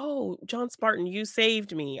play like, "Oh, John Spartan, you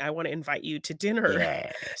saved me. I want to invite you to dinner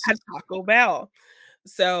Yes. at Taco Bell."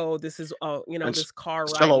 So this is, And this car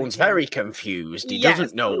ride with Stallone's him. very confused. He Yes.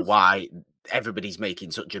 doesn't know why everybody's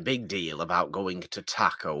making such a big deal about going to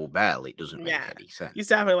Taco Bell. It doesn't make Yeah. any sense. He's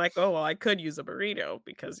definitely like, "Oh, well, I could use a burrito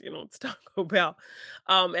because, it's Taco Bell."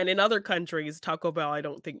 And in other countries, Taco Bell, I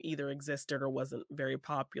don't think either existed or wasn't very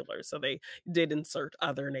popular. So they did insert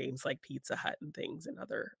other names like Pizza Hut and things in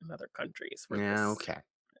other countries for Yeah, this okay.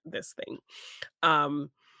 this thing.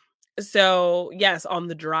 Um So, yes, on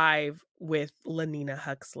the drive with Lenina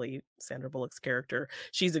Huxley, Sandra Bullock's character,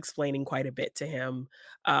 she's explaining quite a bit to him.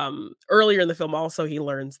 Earlier in the film, also, he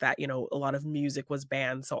learns that, a lot of music was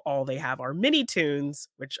banned, so all they have are mini tunes,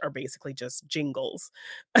 which are basically just jingles.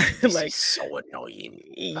 This is Like, so annoying,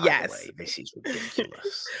 by the yes. way. This is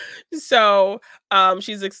ridiculous. So,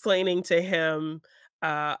 she's explaining to him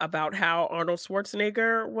about how Arnold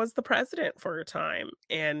Schwarzenegger was the president for a time,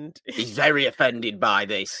 and He's very offended by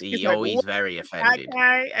this. he's like, He's very that offended.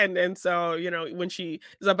 guy, and so, when she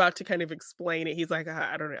is about to kind of explain it, he's like,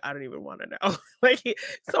 I don't even wanna know." Like,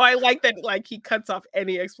 so I like that, like, he cuts off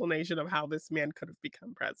any explanation of how this man could have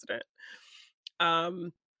become president.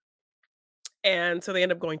 Um, and so they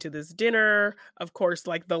end up going to this dinner. Of course,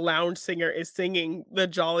 like, the lounge singer is singing the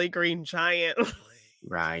Jolly Green Giant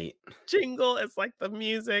Right. jingle as, like, the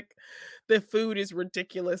music. The food is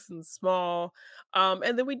ridiculous and small.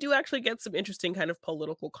 And then we do actually get some interesting kind of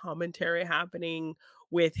political commentary happening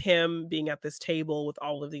with him being at this table with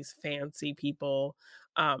all of these fancy people,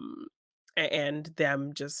 um, and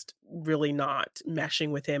them just really not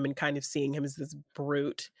meshing with him and kind of seeing him as this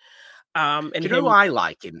brute. And Do you know who him I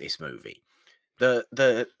like in this movie?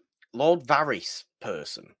 The Lord Varys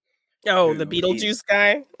person Oh, the who is Beetlejuice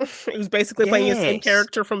guy who's basically playing the same yes,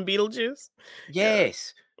 character from Beetlejuice? Yeah.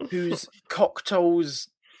 yes, who's Cocteau's,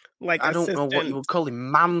 Like, I don't know what you assistant. would call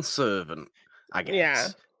him, manservant, I Yeah.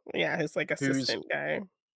 guess, Yeah, his, like, who's assistant guy.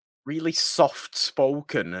 really soft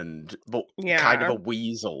spoken and but kind of Yeah. a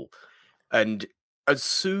weasel. And as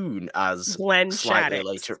soon as Glenn slightly Shaddix.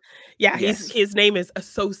 later, Yeah, yes, his name is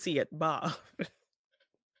Associate Bob.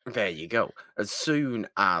 there you go. As soon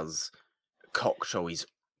as Cocteau is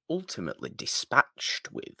ultimately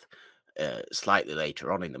dispatched with, slightly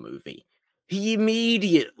later on in the movie, he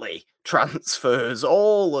immediately transfers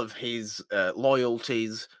all of his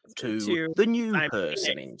loyalties to To the new Simon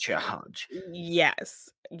person Phoenix. in charge. Yes,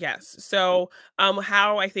 yes. So,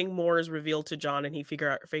 how I think more is revealed to John and he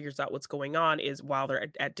figures out what's going on is while they're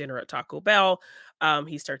at dinner at Taco Bell,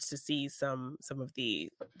 he starts to see some of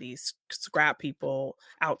these scrap people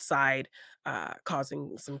outside,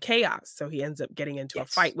 causing some chaos. So he ends up getting into a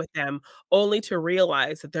Yes. fight with them, only to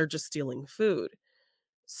realize that they're just stealing food.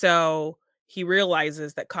 So he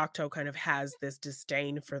realizes that Cocteau kind of has this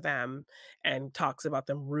disdain for them and talks about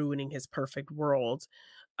them ruining his perfect world.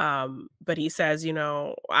 But he says,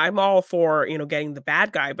 I'm all for, getting the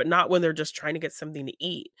bad guy, but not when they're just trying to get something to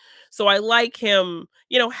eat. So I like him,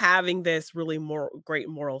 having this really great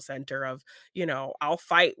moral center of, I'll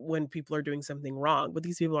fight when people are doing something wrong, but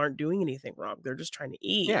these people aren't doing anything wrong. They're just trying to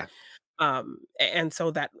eat. Yeah. And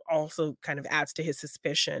so that also kind of adds to his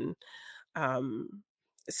suspicion.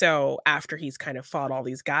 So after he's kind of fought all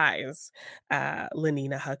these guys,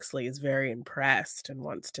 Lenina Huxley is very impressed and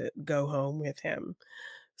wants to go home with him.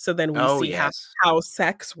 So then we Oh, see how yes.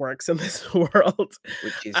 sex works in this world.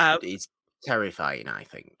 Which Uh, is terrifying, I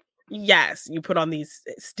think. yes, you put on these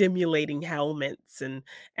stimulating helmets and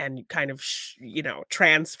kind of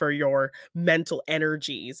transfer your mental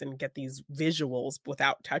energies and get these visuals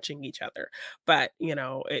without touching each other. But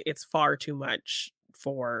it's far too much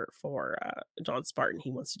for John Spartan. He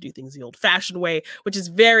wants to do things the old-fashioned way, which is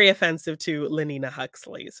very offensive to Lenina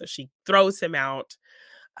Huxley. So she throws him out.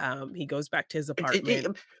 He goes back to his It it it, apartment.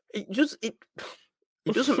 um, it just it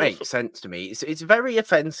doesn't make sense to me. It's very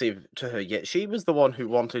offensive to her, yet she was the one who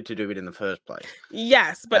wanted to do it in the first place.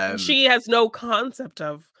 Yes, but Um, she has no concept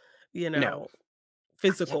of, you no. know,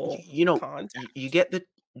 Yeah, physical you contact. get the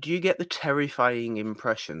do you get the terrifying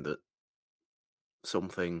impression that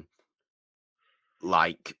something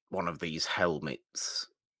like one of these helmets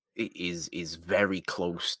is very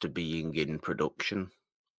close to being in production?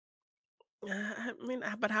 I mean,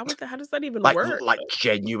 but how does that even Like work?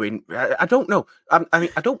 genuine. I don't know. I mean,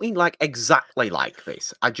 I don't mean like exactly like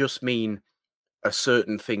this. I just mean a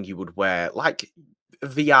certain thing you would wear, like a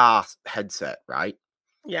VR headset, right?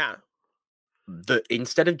 Yeah. That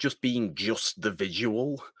instead of just being just the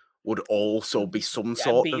visual, would also be some Yeah,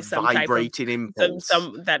 sort be of some type of vibrating impulse.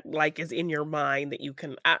 some that, like, is in your mind that you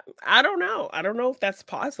can I don't know. I don't know if that's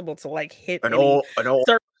possible to, like, hit any And all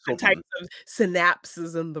certain of a types sudden, of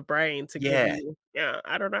synapses in the brain to give yeah, you yeah,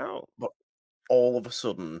 I don't know. but all of a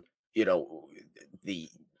sudden, you know, the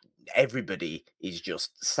everybody is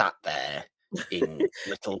just sat there in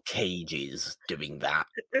little cages doing that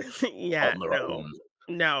Yeah, on their no. own.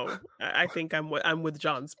 No. I think I'm with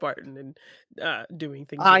John Spartan and, doing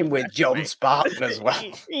things I'm old with fashioned John way. Spartan as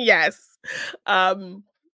well. Yes. Um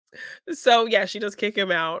So, yeah, she does kick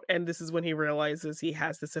him out, and this is when he realizes he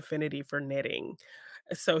has this affinity for knitting.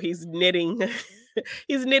 So he's knitting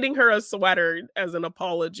he's knitting her a sweater as an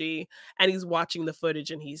apology, and he's watching the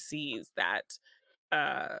footage, and he sees that,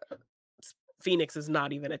 uh, s Phoenix is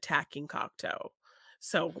not even attacking Cocteau.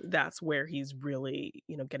 So that's where he's really,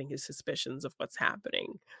 getting his suspicions of what's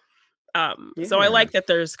happening. So I Yeah. like that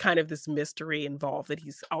there's kind of this mystery involved that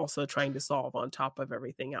he's also trying to solve on top of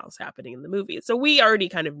everything else happening in the movie. So we already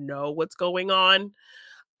kind of know what's going on.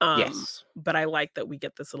 Yes. But I like that we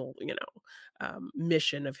get this little,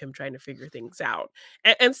 mission of him trying to figure things out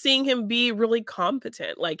and seeing him be really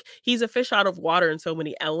competent. Like he's a fish out of water in so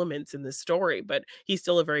many elements in this story, but he's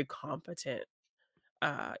still a very competent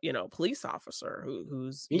police officer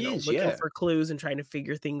who's, He is, looking yeah. for clues and trying to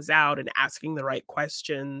figure things out and asking the right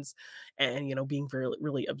questions and, being very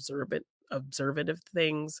really observant of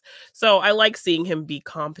things. So I like seeing him be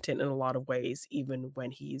competent in a lot of ways, even when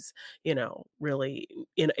he's, really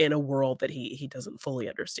in a world that he doesn't fully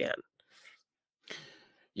understand.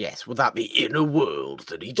 Yes. Would that be in a world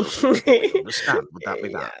that he doesn't fully understand? Would that be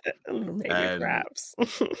that? Yeah, maybe Um, perhaps.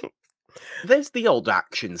 there's the odd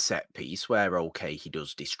action set piece where, okay, he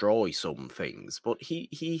does destroy some things, but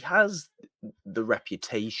he has the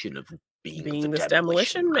reputation of being the Being this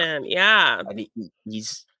demolition demolition man. man, yeah. And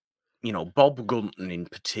he's, Bob Gunton in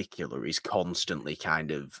particular is constantly kind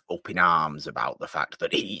of up in arms about the fact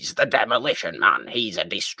that he's the demolition man. He's a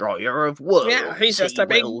destroyer of Yeah, he's worlds. just He a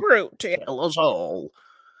big will brute. kill us all.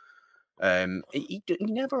 He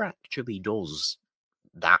never actually does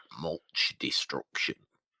that much destruction.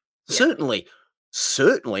 Yeah.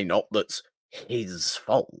 Certainly not that's his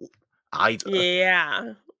fault either.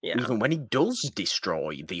 Yeah. Yeah. Even when he does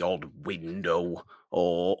destroy the odd window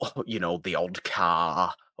or, the odd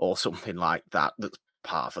car or something like that, that's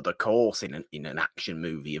part of the course in an action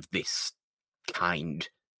movie of this kind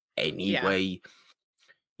Yeah. anyway.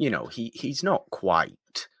 He's not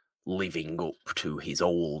quite living up to his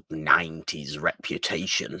old 90s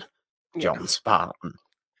reputation, Yeah. John Spartan,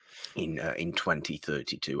 in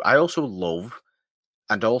 2032. I also love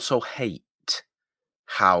and also hate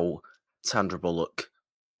how Sandra Bullock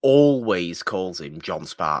always calls him John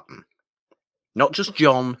Spartan. Not just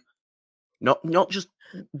John, not just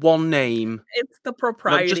one name, It's the not just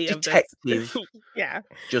propriety of this. detective, Yeah.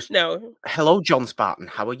 just No. hello, John Spartan.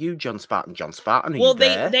 How are you, John Spartan? John Spartan, are you Well, they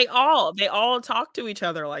there? they all they all talk to each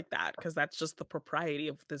other like that because that's just the propriety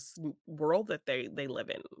of this world that they live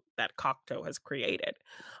in, that Cocteau has created.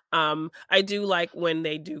 I do like when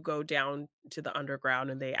they do go down to the underground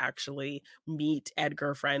and they actually meet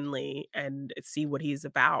Edgar Friendly and see what he's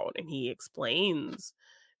about, and he explains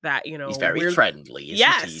that, He's very we're friendly, isn't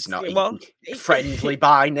he? He's yes, not well, friendly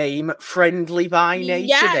by name, friendly by nature,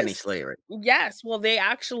 Dennis yes. Leary. Yes, well, they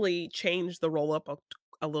actually changed the role up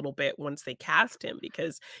a little bit once they cast him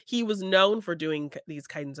because he was known for doing these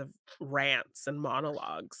kinds of rants and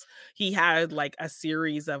monologues. He had, like, a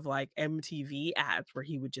series of, like, MTV ads where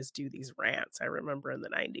he would just do these rants, I remember in the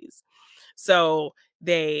 '90s. So,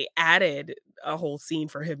 they added a whole scene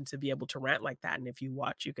for him to be able to rant like that, and if you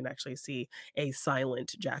watch, you can actually see a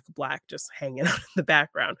silent Jack Black just hanging out in the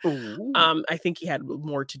background. Ooh. I think he had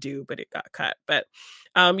more to do, but it got cut. But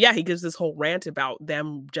yeah, he gives this whole rant about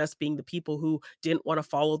them just being the people who didn't want to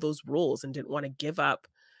follow those rules and didn't want to give up,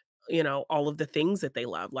 all of the things that they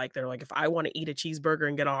love. Like they're like, if I want to eat a cheeseburger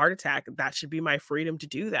and get a heart attack, that should be my freedom to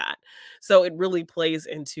do that. So it really plays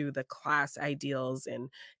into the class ideals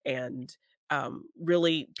and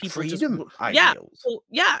really people just Freedom yeah. ideals. Well,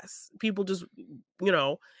 yes, people just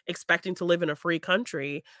expecting to live in a free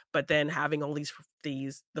country, but then having all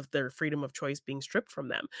their freedom of choice being stripped from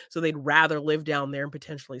them. So they'd rather live down there and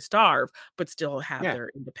potentially starve, but still have Yeah. their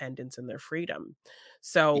independence and their freedom.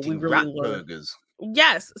 So we Eating really rat learn burgers.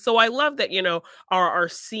 Yes, so I love that, our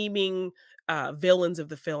seeming, villains of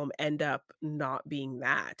the film end up not being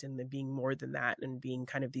that, and then being more than that, and being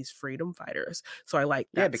kind of these freedom fighters. So I like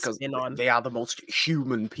Yeah, that because spin on. they are the most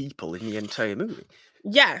human people in the entire movie.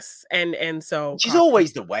 Yes, and so Which is Cocteau.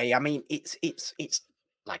 always the way. I mean, it's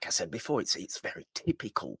like I said before, it's very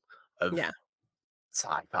typical of Yeah.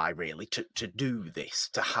 sci-fi really to do this,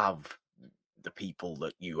 to have the people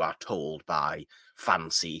that you are told by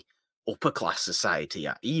fancy upper class society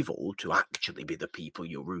are evil to actually be the people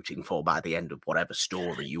you're rooting for by the end of whatever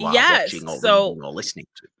story you are Yes, watching or reading so or listening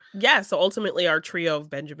to. yeah, so ultimately our trio of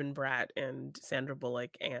Benjamin Bratt and Sandra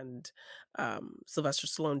Bullock and, Sylvester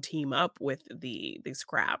Stallone team up with the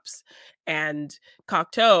Scraps, and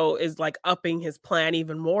Cocteau is, like, upping his plan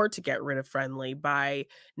even more to get rid of Friendly by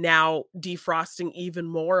now defrosting even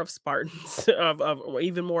more of Spartans, of or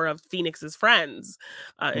even more of Phoenix's friends,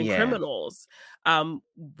 and Yeah. criminals,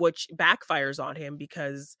 which backfires on him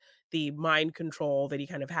because the mind control that he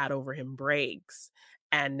kind of had over him breaks,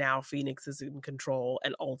 and now Phoenix is in control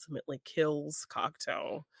and ultimately kills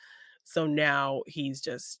Cocteau. So now he's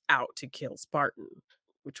just out to kill Spartan,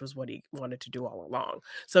 which was what he wanted to do all along.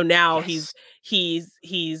 So now he's Yes. he's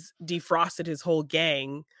defrosted his whole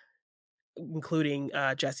gang, including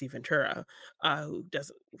Jesse Ventura, who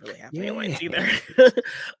doesn't really have any Yeah. lines either.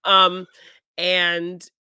 um, and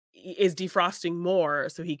is defrosting more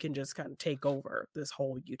so he can just kind of take over this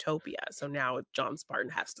whole utopia. So now John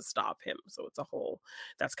Spartan has to stop him. So it's a whole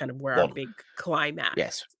that's kind of where our One. big climax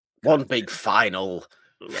Yes. One comes big final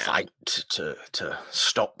in. Yeah. fight to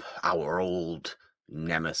stop our old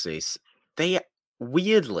nemesis. They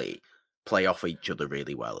weirdly play off each other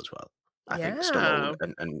really well as well. I think Stallone Yeah.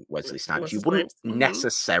 and Wesley Snipes. What's You his wouldn't name? Mhm.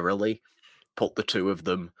 necessarily put the two of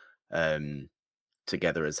them um,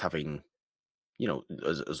 together as having,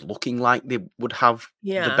 as looking like they would have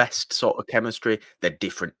the Yeah. best sort of chemistry. They're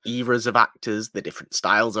different eras of actors, they're different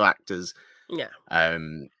styles of actors. Yeah.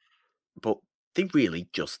 Um, but they really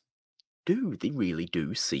just do. They really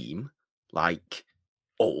do seem like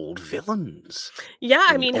old villains Yeah,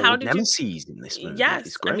 I and mean, how old did you nemesis in this movie.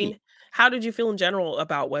 It's yes, I great. mean, how did you feel in general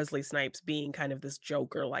about Wesley Snipes being kind of this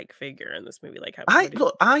Joker-like figure in this movie? Like, how I what did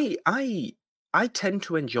look, I tend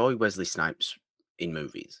to enjoy Wesley Snipes in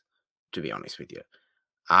movies, to be honest with you.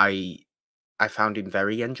 I I found him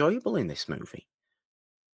very enjoyable in this movie.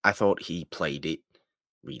 I thought he played it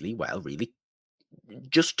really well, really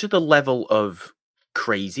just to the level of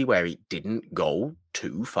crazy where it didn't go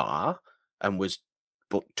too far and was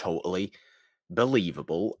but totally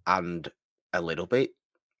believable and a little bit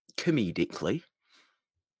comedically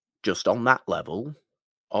just on that level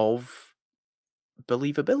of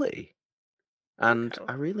believability. And okay.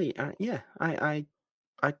 I really, yeah, I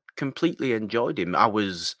completely enjoyed him. I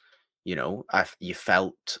was, you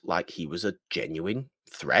felt like he was a genuine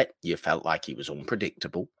threat. You felt like he was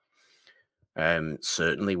unpredictable.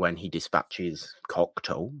 Certainly when he dispatches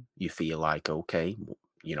Cocteau, you feel like, okay,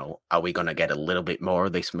 are we going to get a little bit more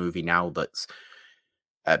of this movie now that's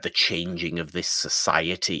the changing of this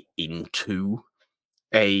society into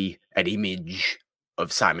an image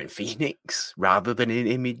of Simon Phoenix rather than an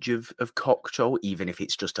image of Cocteau, even if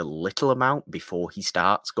it's just a little amount before he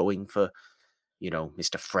starts going for,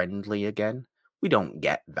 Mr. Friendly again. We don't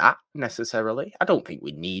get that necessarily. I don't think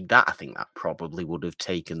we need that. I think that probably would have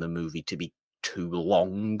taken the movie to be too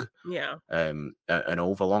long, Yeah. and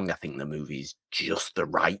overlong. I think the movie's just the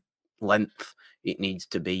right length it needs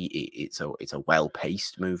to be. It's a well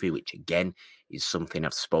paced movie, which again is something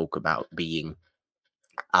I've spoke about being,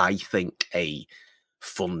 I think, a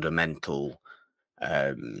fundamental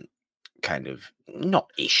um, kind of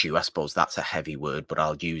not issue. I suppose that's a heavy word, but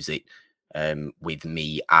I'll use it with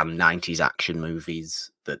me and 90s action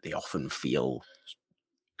movies that they often feel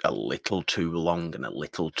a little too long and a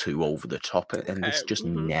little too over the top. And Okay. this just Mhm.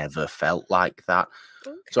 never felt like that.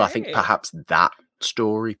 So I think Okay. perhaps that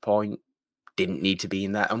story point didn't need to be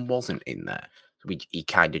in there and wasn't in there. He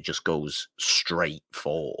kind of just goes straight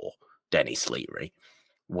for Dennis Leary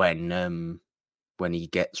when he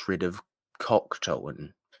gets rid of Cocteau,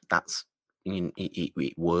 and that's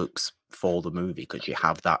it works for the movie because you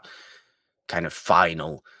have that kind of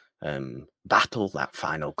final battle, that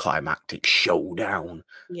final climactic showdown,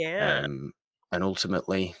 Yeah. um, and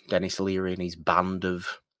ultimately Dennis Leary and his band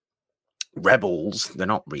of rebels. They're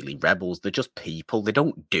not really rebels; they're just people. They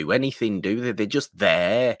don't do anything, do they? They're just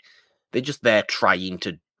there. They're just there trying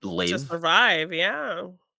to To live. survive, yeah.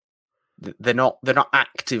 They're not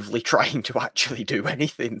actively trying to actually do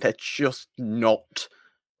anything. They're just not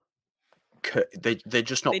they're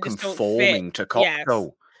just They not just don't fit. conforming to Yes.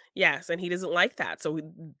 Cocteau. Yes, and he doesn't like that, so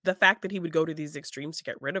the fact that he would go to these extremes to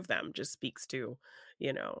get rid of them just speaks to,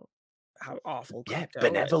 you know, how awful Yeah, crypto is.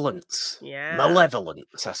 benevolence, Yeah,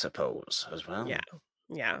 malevolence, I suppose, as yeah, well.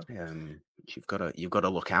 yeah, Which you've got to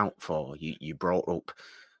look out for. You brought up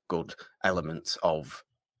good elements of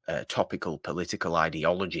topical political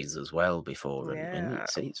ideologies as well before, and yeah.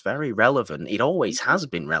 it's very relevant. It always Mhm. has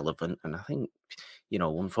been relevant, and I think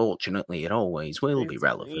unfortunately, it always will be It's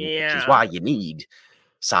relevant, which is yeah. why you need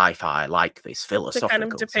sci-fi like this, To kind of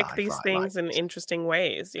philosophical depict sci-fi these like things in this. interesting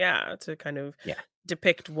ways, yeah, to kind of Yeah,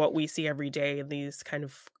 depict what we see every day in these kind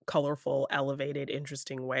of colorful, elevated,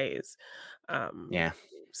 interesting ways. Um, yeah.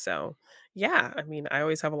 so yeah, I mean, I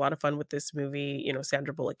always have a lot of fun with this movie.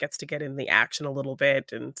 Sandra Bullock gets to get in the action a little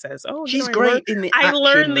bit and says, "Oh, She's I great in the I action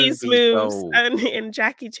learned these movies, moves though. and in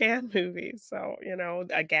Jackie Chan movies." So,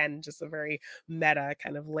 again, just a very meta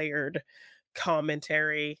kind of layered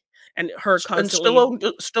commentary and her And constantly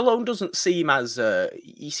Stallone doesn't seem as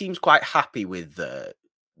he seems quite happy with the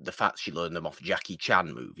fact she learned them off Jackie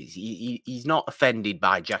Chan movies. He's not offended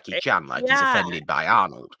by Jackie eh, Chan like he's yeah. offended by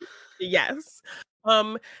Arnold. Yes.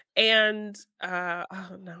 And, oh,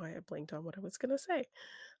 now I have blanked on what I was gonna say.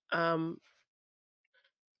 Um,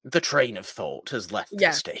 The train of thought has left the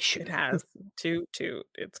yes, it station. has. Toot,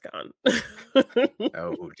 it's gone.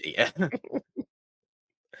 Oh dear.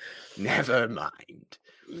 Never mind.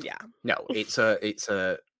 Yeah. No, it's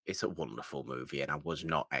a wonderful movie, and I was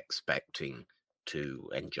not expecting to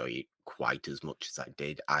enjoy it quite as much as I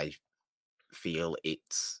did. I feel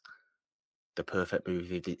it's the perfect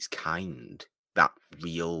movie of its kind. That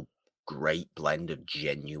real great blend of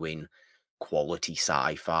genuine quality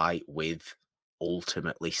sci-fi with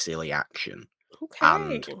ultimately silly action. Okay.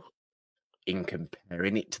 And in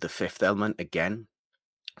comparing it to The Fifth Element again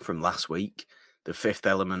from last week, The Fifth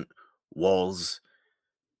Element was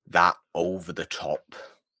that over the top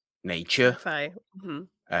nature. Sci-fi. Mhm.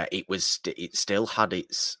 It still had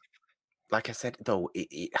its, like I said though,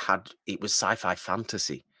 it was sci-fi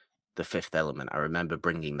fantasy. The Fifth Element. I remember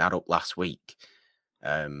bringing that up last week.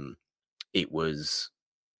 Um, it was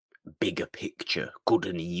bigger picture, good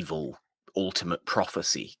and evil, ultimate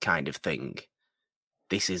prophecy kind of thing.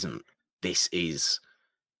 This isn't. This is.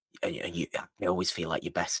 I always feel like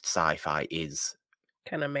your best sci-fi is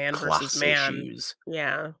Kinda man versus class man. issues,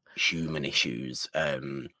 Yeah. human issues.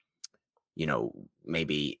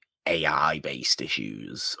 Maybe AI based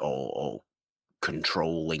issues or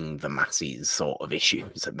controlling the masses sort of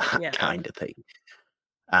issues and that Yeah. kind of thing.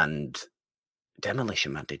 And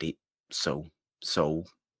Demolition Man did it so so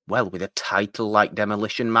well with a title like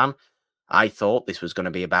Demolition Man. I thought this was going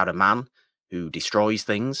to be about a man who destroys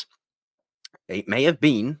things. It may have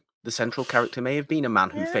been the central character may have been a man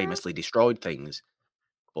who Yeah. famously destroyed things,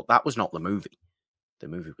 but that was not the movie. The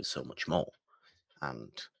movie was so much more.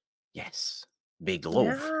 And yes, big love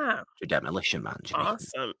Yeah. to Demolition Man, Janine.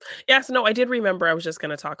 Awesome. Yes, no, I did remember I was just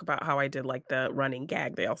gonna talk about how I did like the running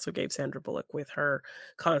gag they also gave Sandra Bullock with her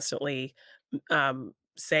constantly,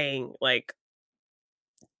 saying,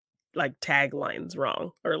 taglines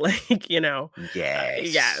wrong or, Yes.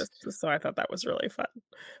 yes. So I thought that was really fun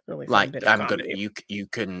Like bit of I'm gonna comedy. you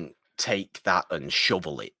can take that and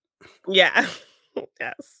shovel it, Yeah.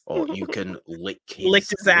 Yes. or you can lick Licked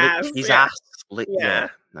his his ass, yeah, ass. yeah,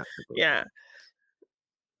 That's a good one. yeah.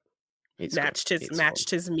 It's good. Matched his It's fun. matched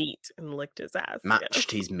his meat and licked his ass, yeah.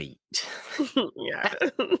 Matched his meat. Yeah.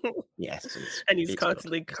 Yes, And he's it's good.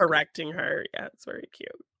 constantly It's good. correcting her, yeah, it's very cute.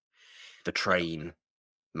 The train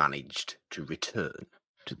managed to return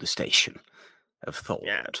to the station of thought.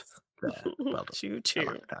 Yes. There, well done. Choo I choo.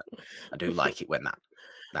 like that. I do like it when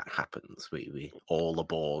that happens. We all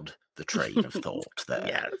aboard the train of thought there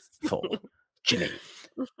Yes. for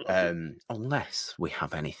Janine. Unless we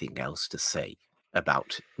have anything else to say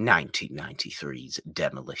about 1993's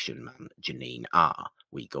Demolition Man, Janine, are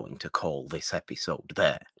we going to call this episode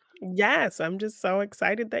there? Yes, I'm just so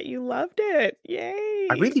excited that you loved it. I Yay.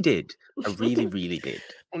 really did. I really, really did.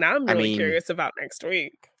 Now I'm I really mean, curious about next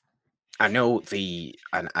week. I know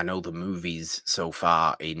the movies so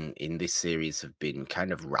far in this series have been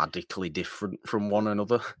kind of radically different from one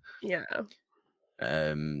another. Yeah.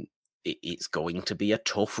 Um, it's going to be a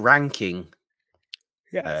tough ranking.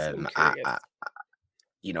 Yes, I'm I, curious. I,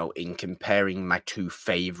 in comparing my two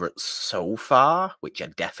favorites so far, which are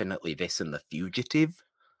definitely this and The Fugitive.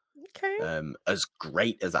 Okay. As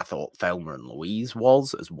great as I thought Thelma and Louise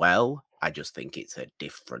was as well, I just think it's a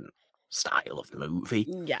different style of movie.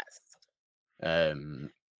 Yes.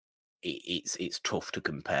 Um, it's tough to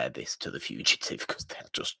compare this to The Fugitive because they're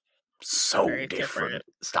just so Very different different.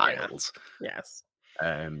 Yeah. styles. Yes.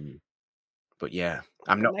 Um, But yeah,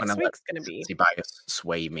 I'm not going to Next let week's gonna be fantasy bias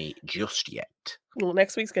sway me just yet. well,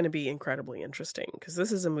 next week's gonna be incredibly interesting because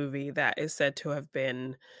this is a movie that is said to have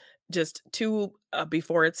been just too,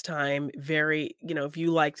 before its time, very if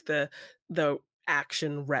you liked the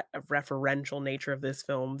action referential nature of this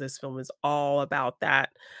film is all about that,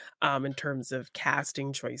 in terms of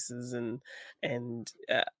casting choices and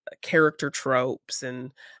character tropes,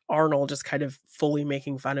 and Arnold just kind of fully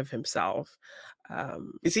making fun of himself.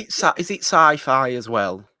 Um, Is it sci-fi as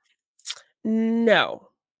well? no,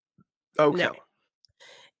 no, Okay.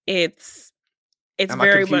 it's Am I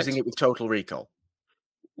very confusing much it with Total Recall?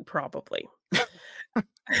 probably.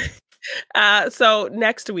 So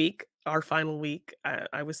next week, our final week,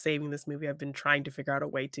 I was saving this movie. I've been trying to figure out a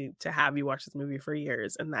way to have you watch this movie for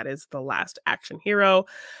years, and that is The Last Action Hero.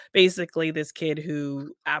 Basically, this kid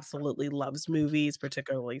who absolutely loves movies,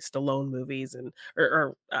 particularly Stallone movies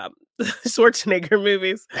or Schwarzenegger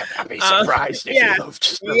movies. I'd be Uh, surprised if you yes, loved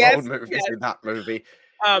Stallone yes, movies yes. in that movie.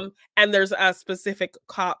 And there's a specific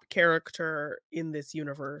cop character in this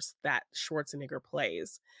universe that Schwarzenegger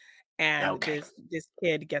plays, and Okay. this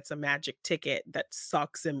kid gets a magic ticket that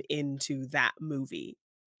sucks him into that movie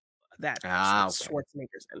that Okay.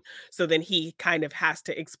 Schwarzenegger's in. So then he kind of has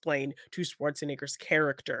to explain to Schwarzenegger's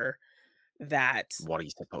character that What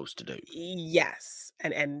he's supposed to do. yes,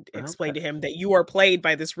 and explain Okay. to him that you are played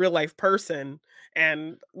by this real life person,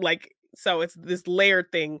 and like so it's this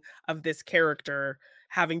layered thing of this character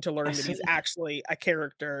having to I learn that he's see. actually a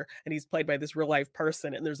character and he's played by this real life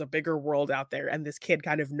person, and there's a bigger world out there, and this kid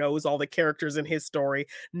kind of knows all the characters in his story,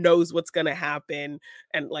 knows what's going to happen,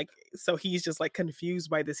 and like so he's just like confused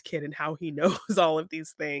by this kid and how he knows all of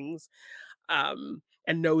these things, and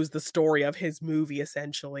knows the story of his movie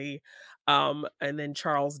essentially. And then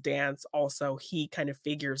Charles Dance also he kind of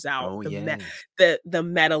figures out Oh, yes. the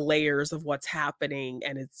meta layers of what's happening,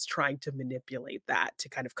 and it's trying to manipulate that to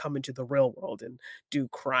kind of come into the real world and do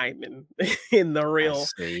crime in in the I real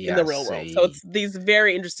see. in I the real world. So see. it's these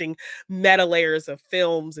very interesting meta layers of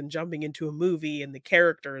films and jumping into a movie and the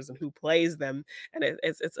characters and who plays them, and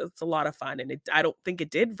it's a lot of fun. And I don't think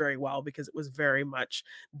it did very well because it was very much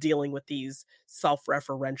dealing with these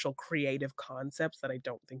self-referential creative concepts that I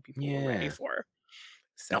don't think people were ready Yeah. for.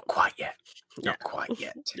 So, Not quite yet. yeah. Not quite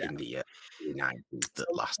yet Yeah. in the 90s So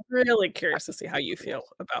that last. I'm really curious to see how you feel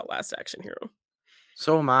about Last Action Hero.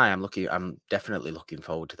 So am I. I'm definitely looking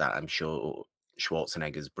forward to that. I'm sure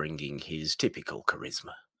Schwarzenegger's bringing his typical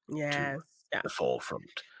charisma to Yes. Yeah. the forefront.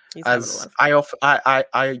 He's having a lot As of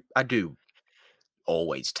fun. I do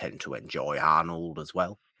always tend to enjoy Arnold as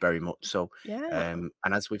well, very much so. Yeah. And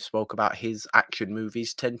as we've spoke about, his action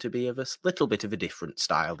movies tend to be of a little bit of a different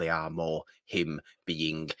style. They are more him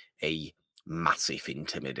being a massive,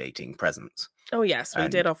 intimidating presence. Oh, yes. We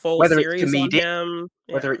did And a full whether it's series on comedic, him.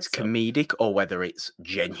 Yeah. So, or whether it's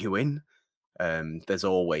genuine, there's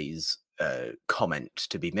always comment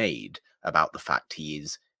to be made about the fact he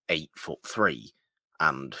is 8'3"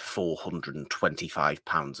 and 425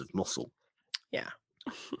 pounds of muscle. yeah.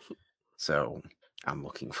 So I'm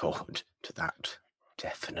looking forward to that.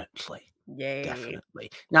 Definitely. Yay.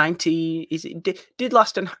 Definitely. 90 is it did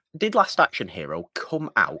Last Action Hero come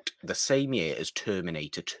out the same year as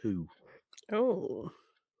Terminator 2? Oh.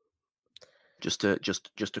 Just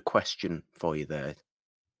a question for you there.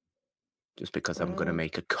 Just because I'm going to Um,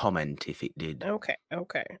 make a comment if it did. okay.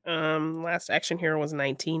 Okay. Last Action Hero was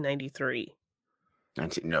 1993.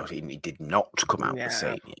 No, it did not come out the Yeah.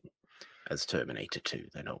 same year as Terminator 2.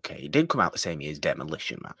 Then okay, it did come out the same year as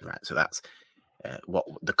Demolition Man, right? So that's what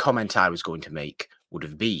the comment I was going to make would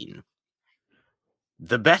have been.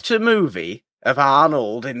 The better movie of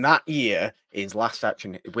Arnold in that year is Last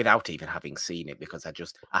Action, without even having seen it, because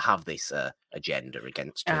I have this agenda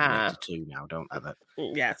against Terminator 2 now, don't I? That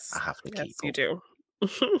Yes. I have to Yes, keep you up.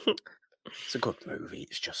 do. It's a good movie.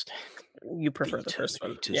 It's just You prefer the the first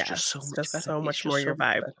one. Terminator's Yes, just so it's much just better. so It's much just more so your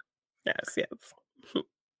much vibe. better. Yes, yes.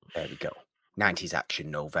 There we go. 90s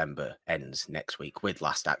Action November ends next week with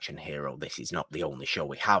Last Action Hero. This is not the only show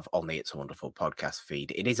we have on the It's a Wonderful podcast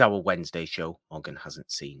feed. It is our Wednesday show. Morgan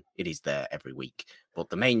hasn't seen. It is there every week. But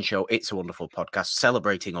the main show, It's a Wonderful podcast,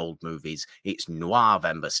 celebrating old movies. It's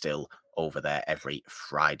Noirvember still over there every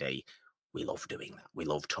Friday. We love doing that. We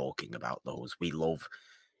love talking about those. We love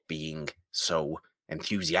being so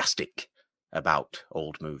enthusiastic about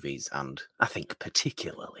old movies, and I think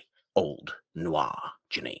particularly old noir,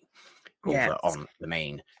 Janine, over Yes. on the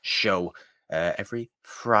main show every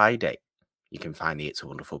Friday. You can find the It's a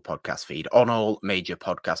Wonderful podcast feed on all major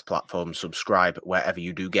podcast platforms. Subscribe wherever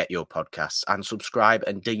you do get your podcasts, and subscribe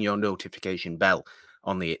and ding your notification bell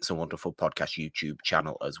on the It's a Wonderful Podcast YouTube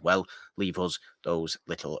channel as well. Leave us those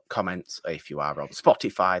little comments. If you are on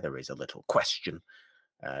Spotify, there is a little question.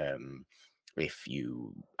 If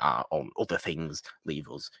you are on other things, leave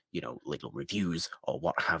us, little reviews or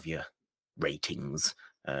what have you, ratings,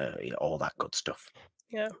 all that good stuff.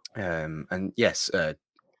 Yeah. And yes, the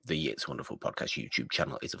It's Wonderful Podcast YouTube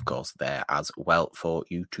channel is, of course, there as well for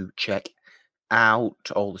you to check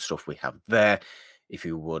out all the stuff we have there. If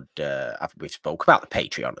you would, we spoke about the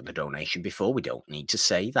Patreon and the donation before. We don't need to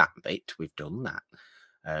say that bit. We've done that.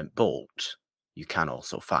 But you can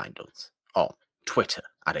also find us on Twitter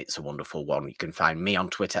at It's a Wonderful One. You can find me on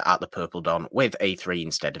Twitter at the Purple Dawn with a 3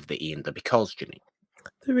 instead of the E and the because, Janine.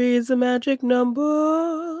 3 is a magic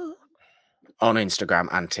number. On Instagram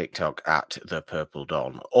and TikTok at the Purple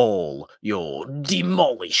Dawn. All your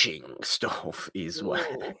demolishing stuff is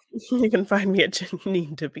where you can find me at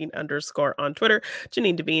Janine Devine _ on Twitter,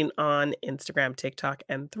 Janine Devine on Instagram, TikTok,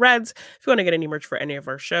 and Threads. If you want to get any merch for any of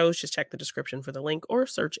our shows, just check the description for the link or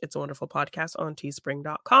search It's a Wonderful Podcast on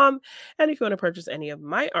teespring.com. And if you want to purchase any of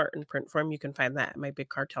my art in print form, you can find that at my Big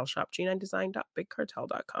Cartel shop,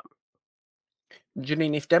 g9design.bigcartel.com.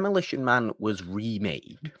 Janine, if Demolition Man was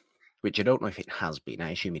remade, which I don't know if it has been, I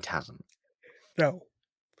assume it hasn't. No.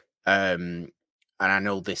 And I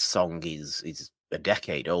know this song is a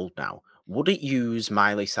decade old now. Would it use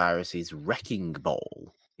Miley Cyrus's Wrecking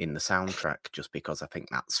Ball in the soundtrack just because I think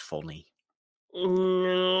that's funny?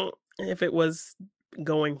 If it was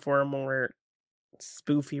going for a more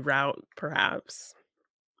spoofy route, perhaps.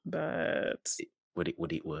 But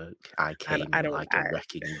would it work? I came a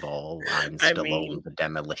wrecking ball. I'm Stallone, the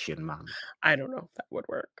Demolition Man. I don't know if that would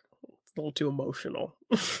work. It's a little too emotional.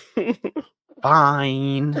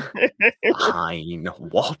 Fine,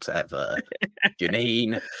 whatever.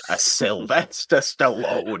 Janine, a Sylvester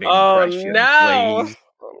Stallone impression, please.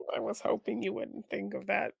 I was hoping you wouldn't think of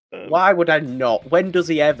that. Why would I not? When does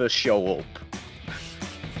he ever show up?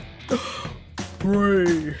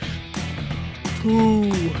 3, 2,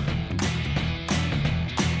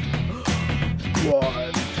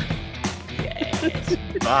 1. Yes.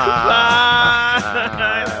 Bye.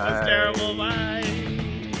 That was